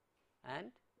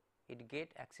and it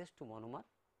get access to monomer.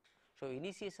 So,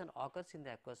 initiation occurs in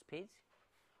the aqueous phase.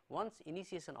 Once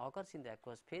initiation occurs in the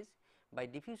aqueous phase, by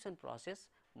diffusion process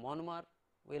monomer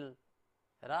will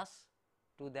rush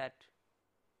to that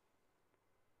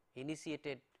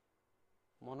initiated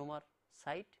monomer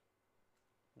site,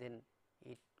 then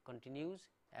it continues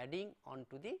adding on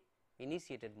to the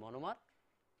initiated monomer,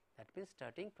 that means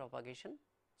starting propagation,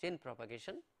 chain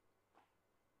propagation,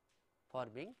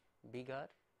 forming bigger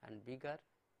and bigger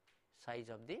size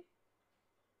of the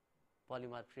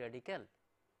polymer free radical.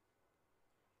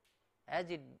 As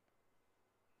it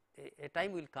a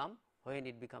time will come when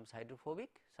it becomes hydrophobic,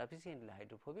 sufficiently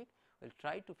hydrophobic, will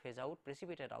try to phase out,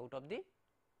 precipitate out of the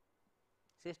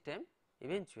system.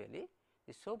 Eventually,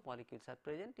 the soap molecules are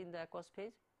present in the aqueous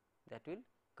phase that will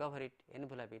cover it,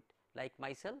 envelop it like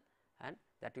micelle, and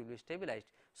that will be stabilized.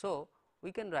 So,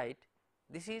 we can write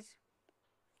this is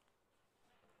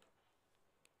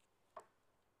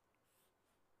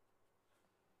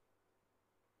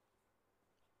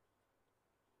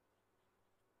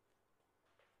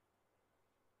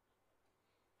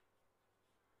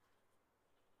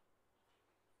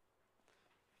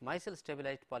micelle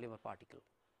stabilized polymer particle.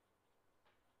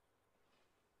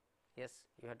 Yes,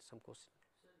 you had some question.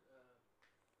 Sir,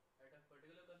 at a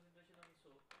particular concentration of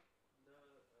soap, the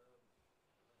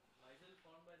micelle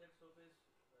formed by that soap is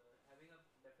having a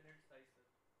definite size, sir.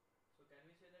 So can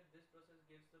we say that this process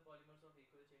gives the polymers of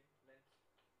equal chain length?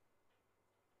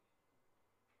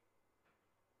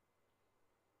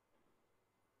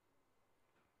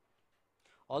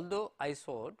 Although I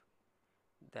showed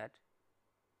that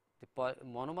the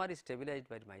monomer is stabilized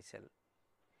by micelle,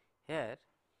 here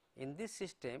in this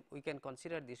system we can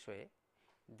consider this way,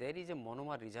 there is a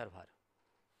monomer reservoir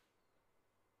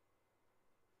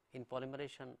in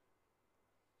polymerization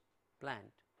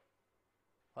plant.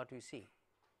 What we see,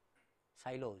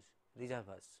 silos,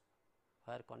 reservoirs,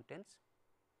 where contains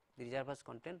the reservoirs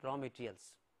contain raw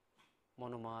materials,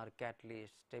 monomer,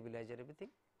 catalyst, stabilizer, everything,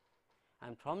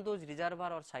 and from those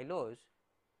reservoir or silos,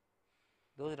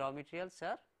 those raw materials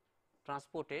are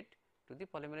transported to the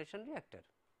polymerization reactor.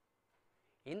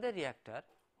 In the reactor,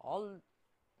 all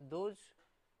those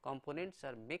components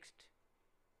are mixed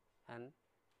and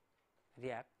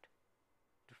react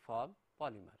to form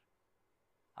polymer.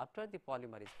 After the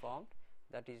polymer is formed,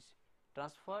 that is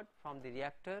transferred from the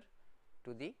reactor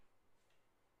to the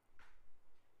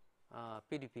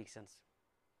purification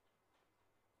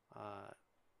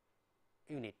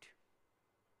unit,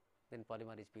 then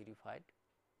polymer is purified,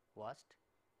 washed,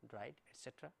 dried,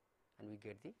 etc., and we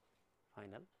get the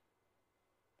final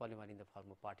polymer in the form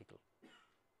of particle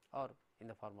or in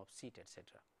the form of sheet,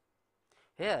 etc.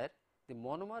 Here the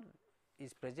monomer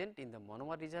is present in the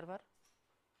monomer reservoir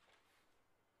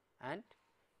and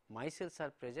micelles are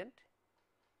present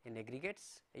in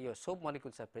aggregates, your soap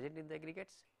molecules are present in the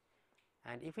aggregates,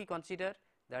 and if we consider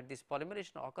that this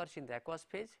polymerization occurs in the aqueous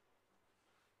phase,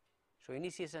 so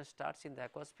initiation starts in the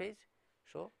aqueous phase.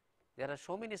 So, there are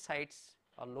so many sites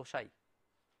or loci,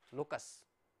 locus,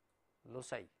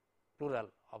 loci, plural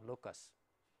of locus.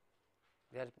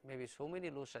 There may be so many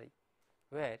loci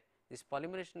where this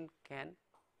polymerization can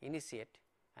initiate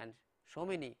and so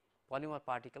many polymer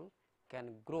particle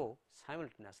can grow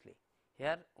simultaneously.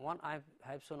 Here I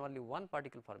have shown only one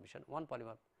particle formation, one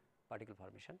polymer particle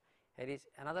formation. Here is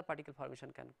another particle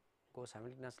formation can go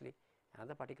simultaneously,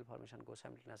 another particle formation goes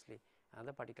simultaneously,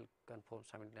 another particle can form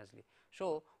simultaneously.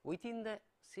 So, within the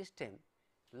system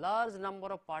large number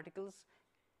of particles,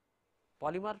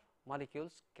 polymer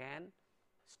molecules can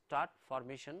start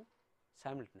formation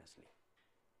simultaneously.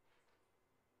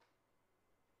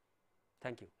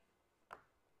 Thank you.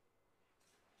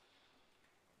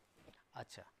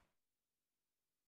 Acha.